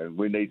dry. And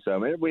we need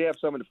some. And we have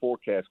some in the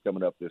forecast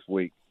coming up this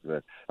week.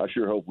 I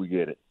sure hope we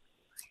get it.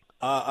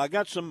 I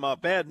got some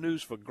bad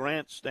news for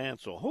Grant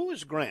Stansel. Who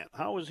is Grant?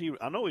 How is he?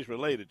 I know he's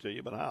related to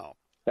you, but how?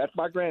 That's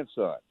my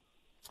grandson.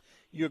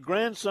 Your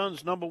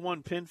grandson's number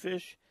one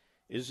pinfish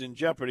is in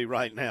jeopardy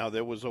right now.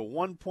 There was a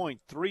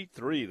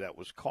 1.33 that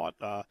was caught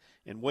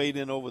and weighed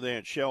in over there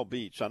at Shell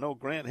Beach. I know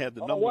Grant had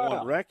the number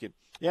one record.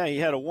 Yeah, he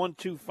had a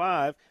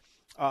 1.25.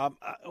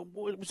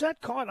 Was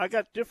that caught? I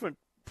got different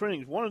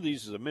printings. One of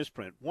these is a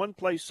misprint. One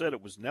place said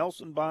it was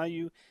Nelson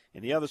Bayou,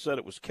 and the other said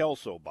it was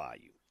Kelso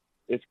Bayou.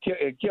 It's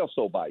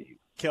Kelso Bayou.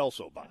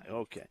 Kelso Bayou,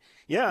 okay.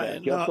 Yeah.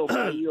 Kelso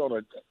Bayou on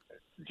a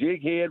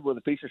jig head with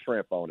a piece of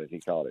shrimp on it, he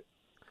caught it.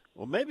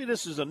 Well, maybe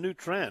this is a new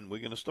trend.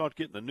 We're going to start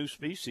getting a new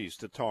species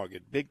to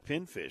target, big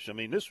pinfish. I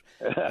mean, this.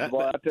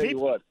 Well, I tell you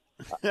what.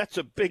 That's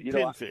a big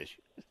pinfish.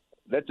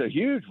 That's a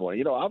huge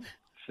one. I've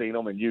seen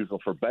them and used them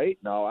for bait.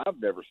 No,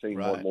 I've never seen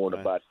one more than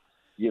about,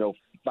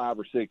 5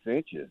 or 6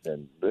 inches.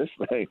 And this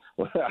thing,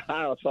 when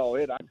I saw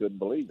it, I couldn't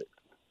believe it.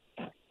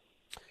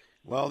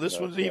 Well, this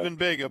one's even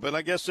bigger, but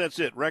I guess that's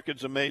it.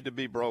 Records are made to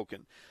be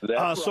broken.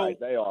 That's right,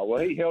 they are. Well,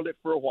 he held it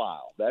for a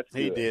while. That's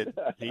good.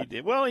 He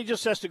did. Well, he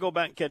just has to go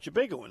back and catch a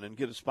bigger one and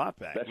get his spot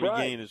back. That's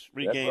regain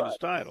his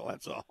title,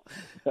 that's all.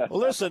 Well,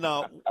 listen,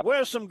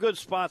 where's some good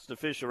spots to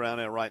fish around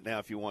there right now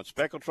if you want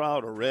speckled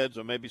trout or reds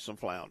or maybe some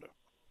flounder?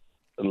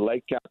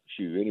 Lake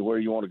Calcasieu, anywhere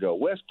you want to go.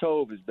 West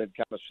Cove has been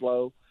kind of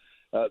slow.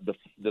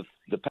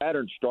 the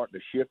pattern's starting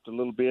to shift a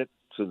little bit.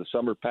 So the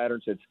summer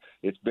patterns,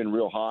 it's been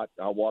real hot.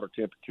 Our water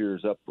temperature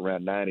is up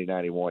around 90,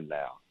 91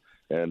 now,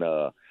 and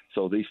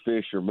so these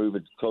fish are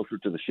moving closer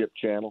to the ship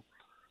channel.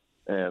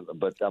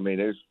 But I mean,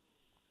 there's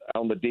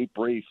on the deep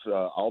reefs,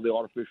 all the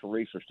artificial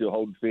reefs are still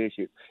holding fish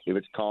if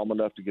it's calm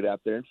enough to get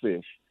out there and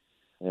fish.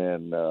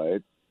 And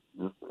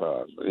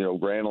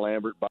Grand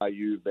Lambert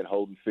Bayou have been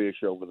holding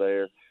fish over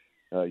there.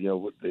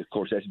 Of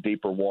course, that's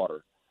deeper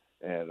water,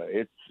 and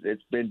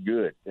it's been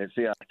good. And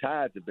see, our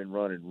tides have been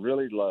running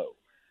really low.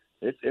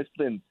 It's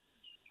been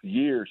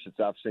years since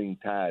I've seen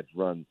tides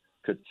run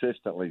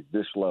consistently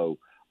this low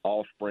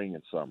all spring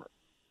and summer.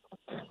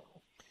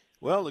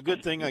 Well, the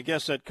good thing, I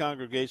guess, that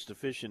congregates the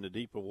fish in the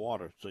deeper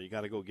water. So you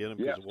got to go get them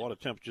because the water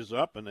temperature's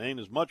up and there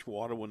ain't as much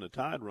water when the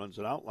tide runs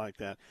it out like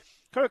that.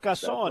 Kirk, I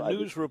saw a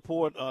news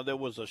report. There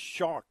was a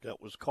shark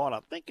that was caught.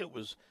 I think it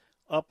was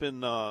up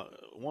in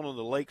one of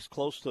the lakes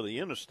close to the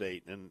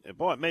interstate. And,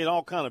 boy, it made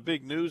all kind of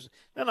big news.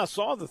 Then I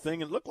saw the thing.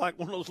 It looked like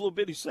one of those little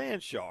bitty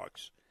sand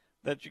sharks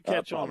that you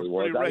catch on a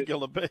pretty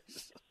regular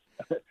basis.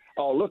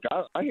 Oh, look,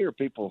 I hear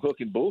people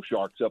hooking bull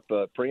sharks up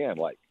Prian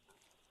Lake.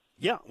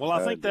 Yeah, well,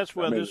 I think that's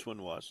where this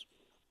one was.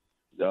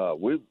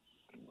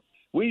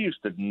 We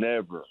used to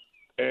never,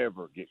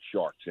 ever get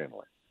sharks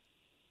inland,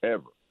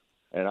 ever.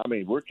 And, I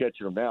mean, we're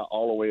catching them now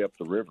all the way up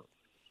the river.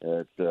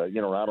 I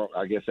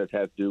guess that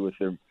has to do with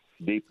them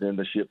deep in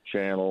the ship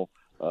channel,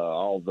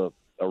 all the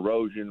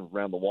erosion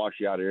around the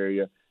washout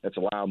area. That's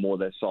allowing more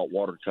of that salt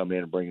water to come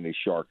in and bringing these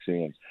sharks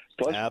in.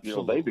 Plus,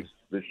 absolutely.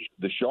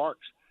 The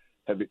sharks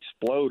have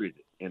exploded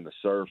in the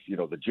surf.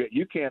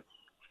 You can't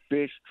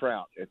fish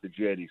trout at the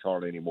jetties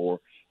hardly anymore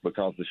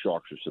because the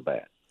sharks are so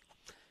bad.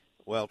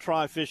 Well,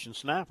 try fishing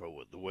snapper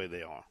with the way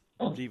they are.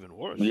 It's even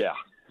worse. Yeah.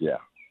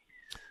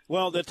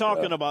 Well, they're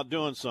talking about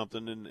doing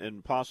something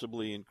and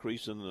possibly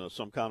increasing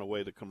some kind of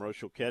way the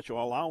commercial catch or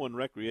allowing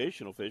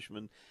recreational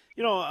fishermen.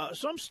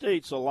 Some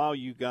states allow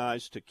you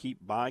guys to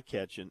keep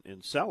bycatch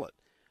and sell it.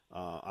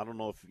 I don't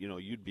know if,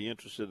 you'd be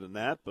interested in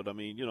that, but, I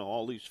mean,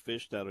 all these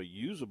fish that are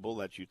usable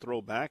that you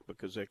throw back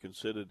because they're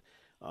considered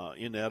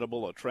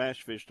inedible or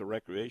trash fish to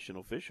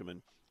recreational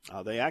fishermen,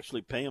 they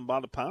actually pay them by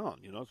the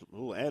pound. It's a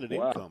little added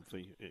income for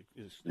you.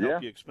 It's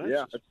help your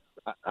expenses.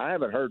 Yeah, I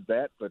haven't heard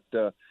that, but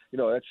that's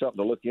something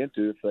to look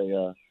into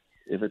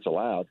if it's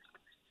allowed.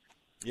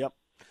 Yep.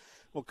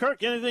 Well,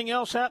 Kirk, anything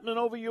else happening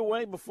over your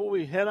way before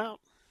we head out?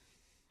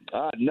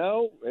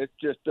 No, it's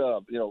just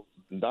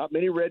not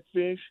many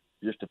redfish,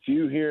 just a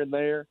few here and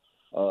there,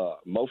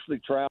 mostly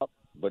trout.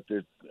 But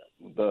the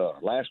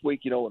last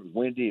week, it was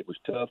windy, it was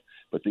tough,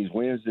 but these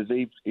winds have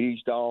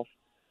eased off.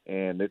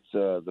 And it's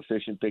the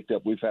fishing picked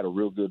up. We've had a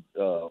real good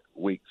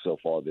week so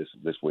far this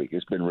week.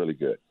 It's been really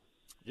good.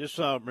 Just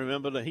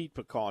remember the heat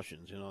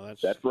precautions.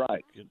 That's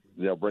right.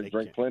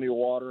 Drink plenty of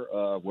water.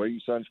 Wear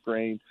your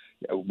sunscreen.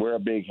 Wear a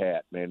big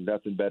hat, man.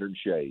 Nothing better than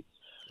shade.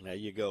 There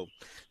you go.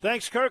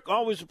 Thanks, Kirk.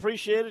 Always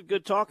appreciate it.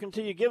 Good talking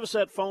to you. Give us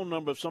that phone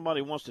number if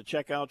somebody wants to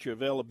check out your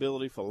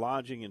availability for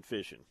lodging and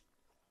fishing.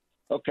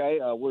 Okay.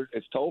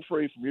 It's toll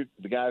free from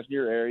the guys in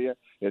your area.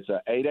 It's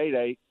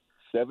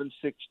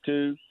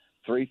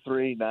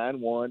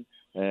 888-762-3391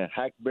 and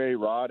Hackberry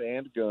Rod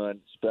and Gun,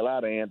 spell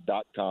out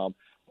and.com.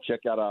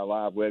 Check out our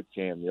live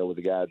webcam, where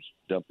the guys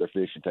dump their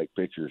fish and take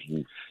pictures,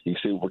 and you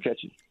can see what we're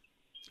catching.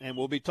 And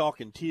we'll be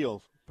talking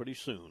teal pretty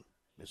soon.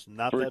 It's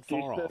not that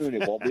far off.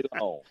 It won't be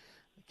long.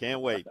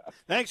 Can't wait.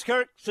 Thanks,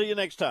 Kirk. See you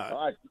next time.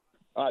 All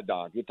right,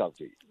 Don. Good talking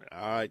to you.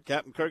 All right,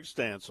 Captain Kirk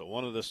Stansel,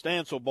 one of the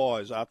Stansel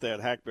boys out there at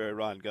Hackberry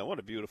Rod and Gun. What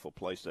a beautiful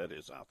place that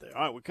is out there.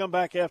 All right, we'll come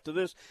back after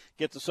this,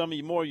 get to some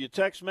of more of your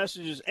text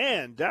messages,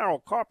 and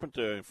Daryl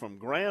Carpenter from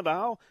Grand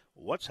Isle.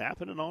 What's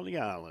happening on the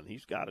island?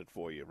 He's got it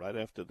for you right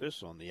after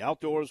this on the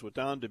Outdoors with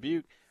Don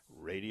Dubuque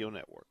Radio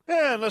Network.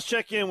 And let's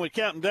check in with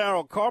Captain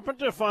Daryl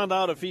Carpenter, find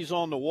out if he's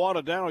on the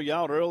water. Daryl, you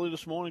out early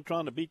this morning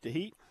trying to beat the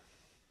heat?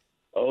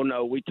 Oh,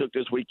 no, we took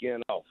this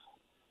weekend off.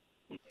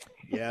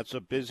 Yeah, it's a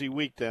busy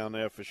week down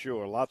there for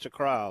sure. Lots of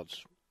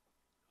crowds.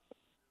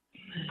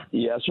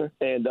 Yes, sir.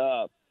 And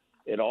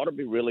it ought to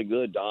be really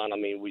good, Don. I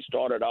mean, we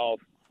started off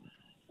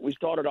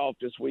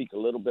this week a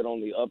little bit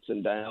on the ups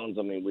and downs.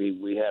 I mean,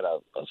 we had a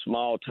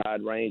small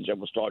tide range that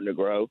was starting to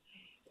grow.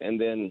 And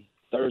then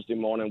Thursday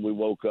morning we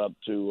woke up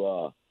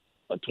to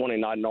a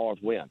 20-knot north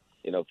wind,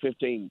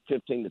 15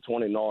 to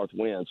 20 north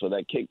wind. So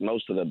that kicked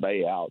most of the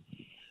bay out.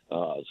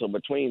 So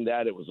between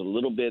that, it was a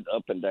little bit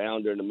up and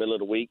down during the middle of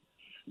the week.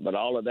 But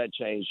all of that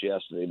changed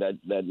yesterday.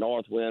 That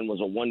north wind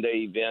was a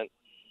one-day event,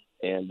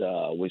 and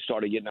we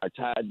started getting our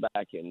tide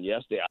back. And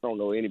yesterday, I don't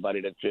know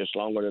anybody that fished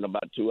longer than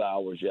about 2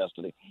 hours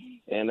yesterday,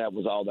 and that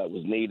was all that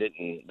was needed.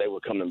 And they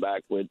were coming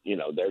back with,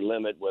 their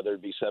limit, whether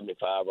it be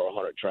 75 or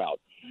 100 trout.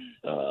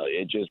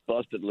 It just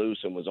busted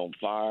loose and was on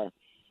fire.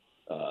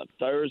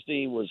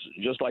 Thursday was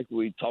just like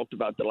we talked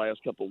about the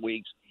last couple of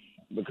weeks.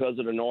 Because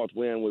of the north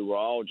wind, we were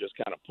all just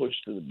kind of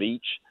pushed to the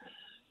beach.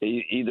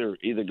 Either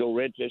go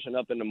red fishing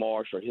up in the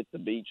marsh or hit the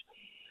beach.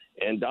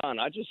 And, Don,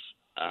 I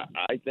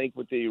think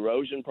with the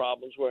erosion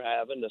problems we're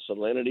having, the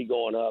salinity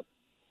going up,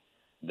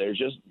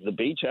 the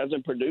beach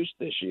hasn't produced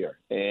this year.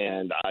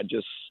 And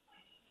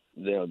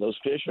those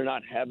fish are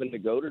not having to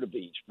go to the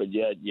beach. But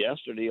yet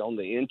yesterday on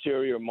the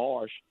interior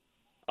marsh,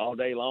 all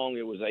day long,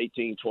 it was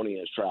 18,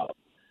 20-inch trout.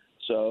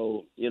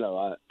 So,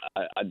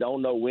 I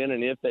don't know when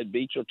and if that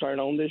beach will turn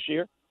on this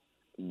year.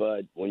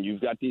 But when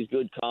you've got these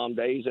good calm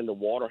days and the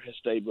water has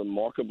stayed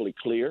remarkably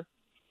clear,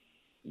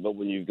 but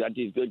when you've got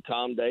these good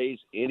calm days,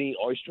 any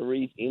oyster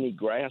reef, any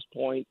grass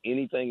point,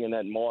 anything in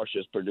that marsh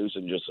is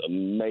producing just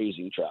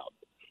amazing trout.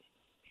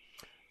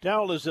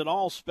 Darrell, is it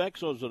all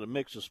specks or is it a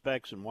mix of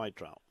specks and white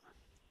trout?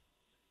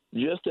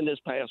 Just in this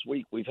past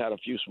week, we've had a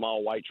few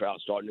small white trout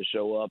starting to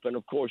show up. And,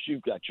 of course,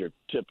 you've got your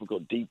typical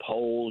deep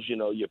holes,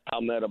 your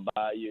Palmetto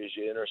Bayous,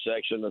 your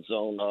intersection that's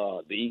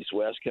on the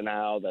East-West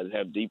Canal that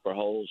have deeper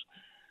holes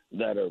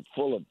that are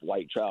full of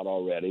white trout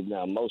already.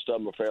 Now, most of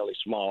them are fairly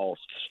small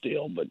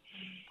still, but,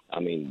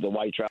 the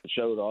white trout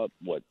showed up,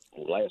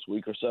 last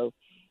week or so?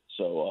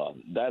 So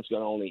that's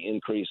going to only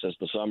increase as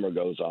the summer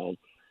goes on.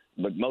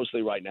 But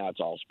mostly right now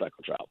it's all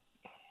speckled trout.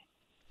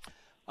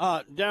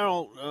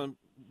 Darrell,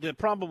 they're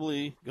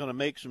probably going to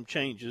make some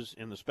changes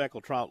in the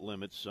speckled trout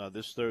limits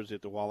this Thursday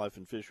at the Wildlife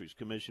and Fisheries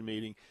Commission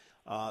meeting.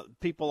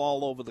 People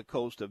all over the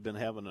coast have been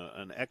having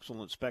an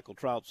excellent speckled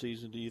trout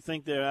season. Do you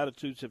think their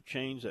attitudes have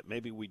changed, that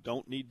maybe we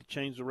don't need to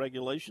change the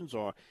regulations,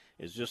 or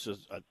is this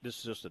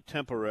just a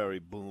temporary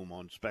boom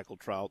on speckled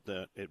trout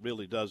that it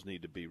really does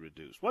need to be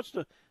reduced? What's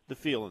the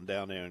feeling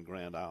down there in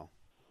Grand Isle?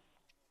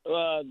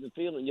 The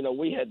feeling,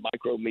 we had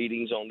micro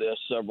meetings on this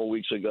several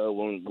weeks ago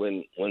when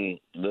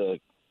the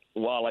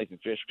Wildlife and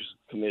Fisheries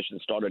Commission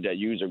started that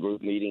user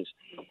group meetings.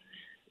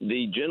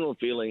 The general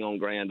feeling on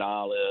Grand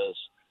Isle is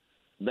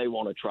they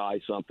want to try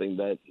something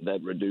that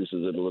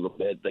reduces it a little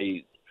bit.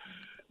 They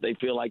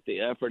feel like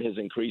the effort has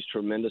increased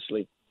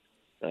tremendously.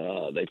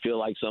 They feel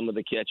like some of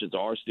the catches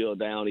are still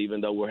down,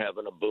 even though we're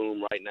having a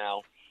boom right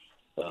now.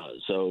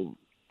 So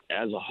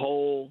as a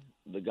whole,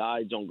 the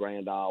guides on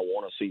Grand Isle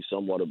want to see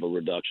somewhat of a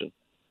reduction.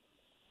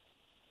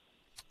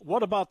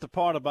 What about the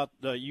part about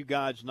you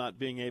guides not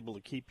being able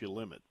to keep your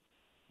limit?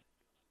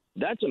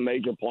 That's a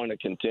major point of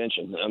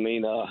contention.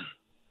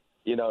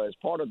 As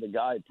part of the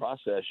guide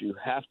process, you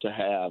have to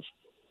have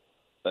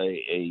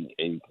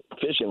a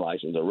fishing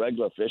license, a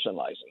regular fishing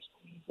license.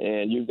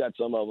 And you've got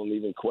some of them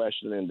even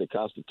questioning the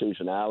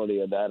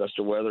constitutionality of that as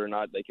to whether or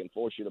not they can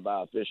force you to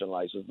buy a fishing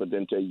license, but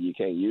then tell you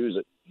can't use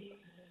it.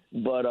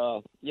 But,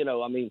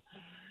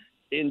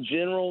 in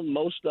general,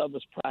 most of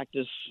us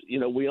practice,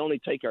 we only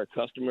take our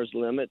customers'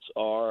 limits,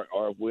 or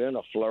if we're in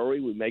a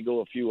flurry, we may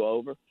go a few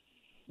over.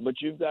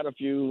 But you've got a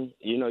few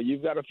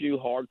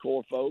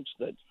hardcore folks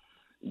that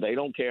they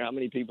don't care how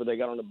many people they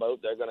got on the boat.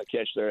 They're going to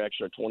catch their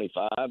extra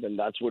 25, and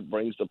that's what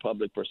brings the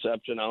public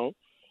perception on.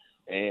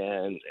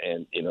 And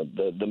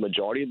the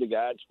majority of the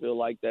guides feel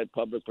like that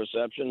public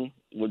perception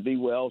would be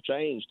well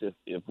changed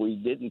if we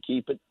didn't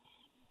keep it.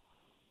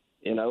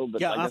 But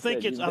yeah, like I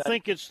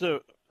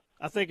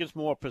think it's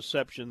more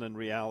perception than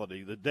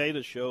reality. The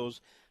data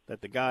shows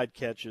that the guide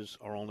catches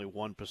are only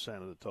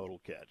 1% of the total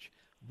catch.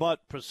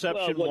 But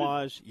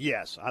perception-wise,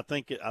 yes, I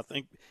think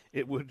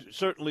it would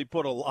certainly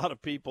put a lot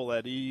of people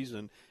at ease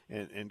and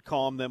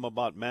calm them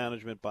about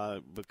management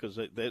because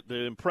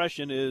the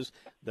impression is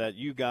that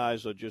you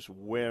guys are just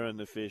wearing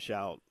the fish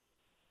out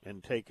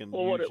and taking.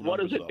 Well, what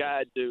does a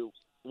guide do?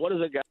 What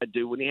does a guy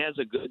do when he has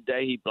a good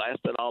day? He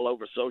blasts it all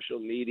over social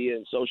media,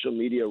 and social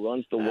media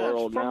runs the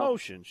world now.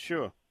 Promotion,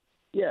 sure.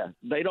 Yeah,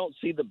 they don't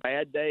see the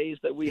bad days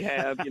that we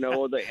have,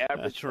 or the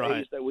average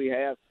days that we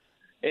have.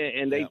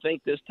 And they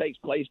think this takes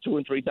place 2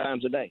 and 3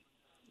 times a day.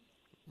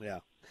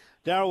 Yeah.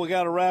 Darrell, we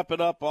got to wrap it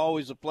up.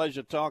 Always a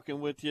pleasure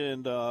talking with you.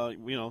 And,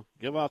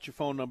 give out your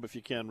phone number if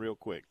you can real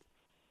quick.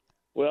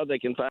 Well, they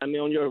can find me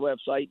on your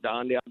website,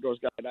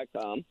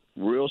 DonTheOutdoorsGuy.com,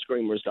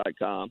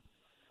 RealScreamers.com,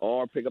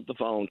 or pick up the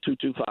phone,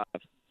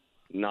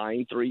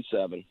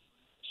 225-937-6288.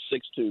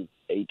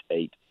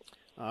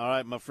 All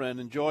right, my friend.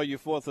 Enjoy your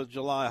 4th of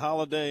July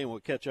holiday, and we'll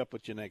catch up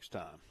with you next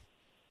time.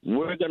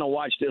 We're going to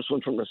watch this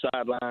one from the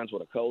sidelines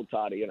with a cold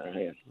toddy in our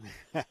hand.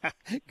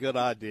 Good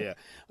idea.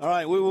 All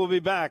right, we will be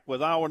back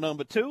with hour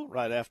number 2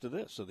 right after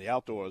this of the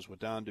Outdoors with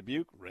Don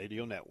Dubuque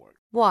Radio Network.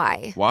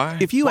 Why?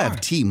 If you have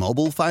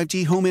T-Mobile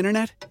 5G home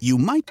internet, you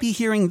might be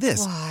hearing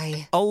this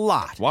Why? a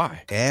lot.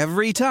 Why?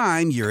 Every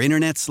time your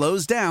internet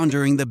slows down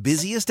during the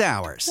busiest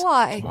hours.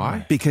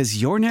 Why?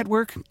 Because your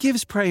network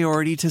gives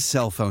priority to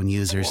cell phone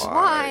users.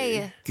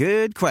 Why?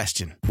 Good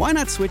question. Why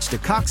not switch to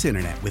Cox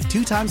Internet with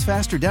 2 times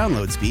faster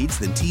download speeds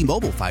than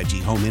T-Mobile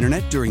 5G home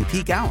internet during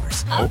peak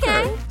hours?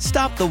 Okay.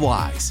 Stop the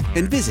whys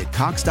and visit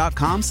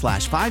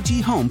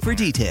cox.com/5G home for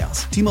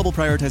details. T-Mobile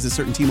prioritizes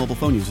certain T-Mobile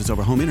phone users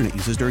over home internet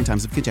users during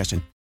times of congestion.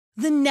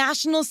 The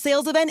national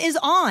sales event is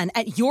on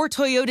at your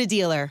Toyota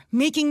dealer,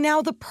 making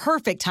now the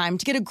perfect time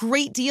to get a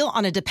great deal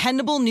on a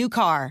dependable new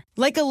car.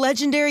 Like a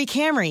legendary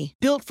Camry,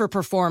 built for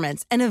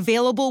performance and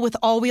available with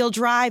all-wheel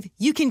drive,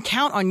 you can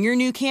count on your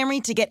new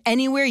Camry to get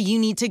anywhere you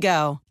need to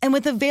go. And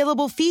with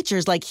available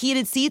features like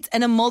heated seats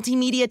and a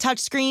multimedia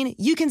touchscreen,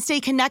 you can stay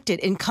connected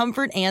in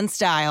comfort and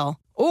style.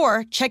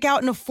 Or check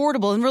out an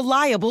affordable and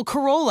reliable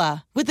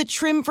Corolla with a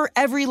trim for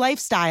every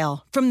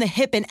lifestyle. From the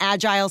hip and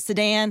agile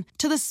sedan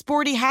to the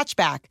sporty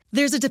hatchback,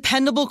 there's a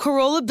dependable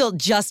Corolla built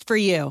just for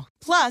you.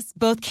 Plus,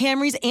 both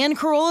Camrys and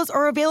Corollas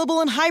are available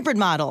in hybrid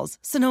models,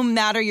 so no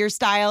matter your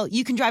style,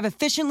 you can drive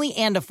efficiently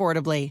and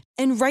affordably.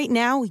 And right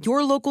now,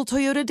 your local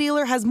Toyota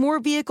dealer has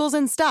more vehicles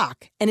in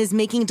stock and is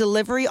making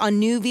delivery on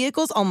new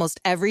vehicles almost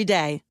every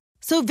day.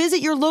 So visit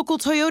your local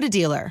Toyota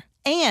dealer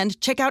and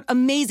check out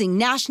amazing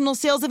national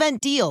sales event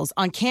deals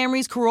on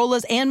Camrys,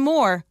 Corollas, and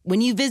more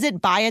when you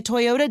visit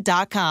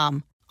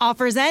buyatoyota.com.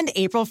 Offers end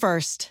April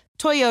 1st.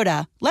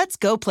 Toyota, let's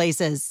go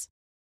places.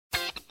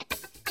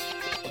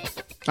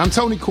 I'm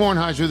Tony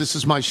Kornheiser. This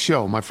is my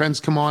show. My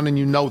friends come on and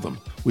you know them.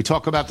 We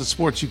talk about the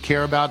sports you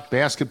care about,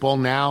 basketball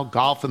now,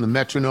 golf, and the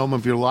metronome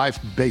of your life,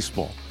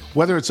 baseball.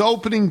 Whether it's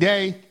opening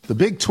day, the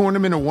big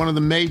tournament, or one of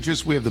the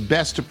majors, we have the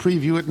best to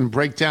preview it and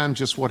break down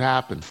just what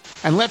happened.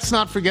 And let's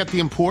not forget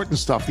the important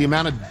stuff, the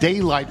amount of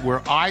daylight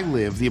where I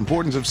live, the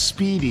importance of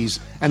speedies,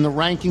 and the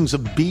rankings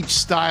of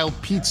beach-style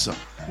pizza.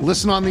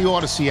 Listen on the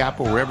Odyssey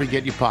app or wherever you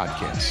get your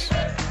podcasts.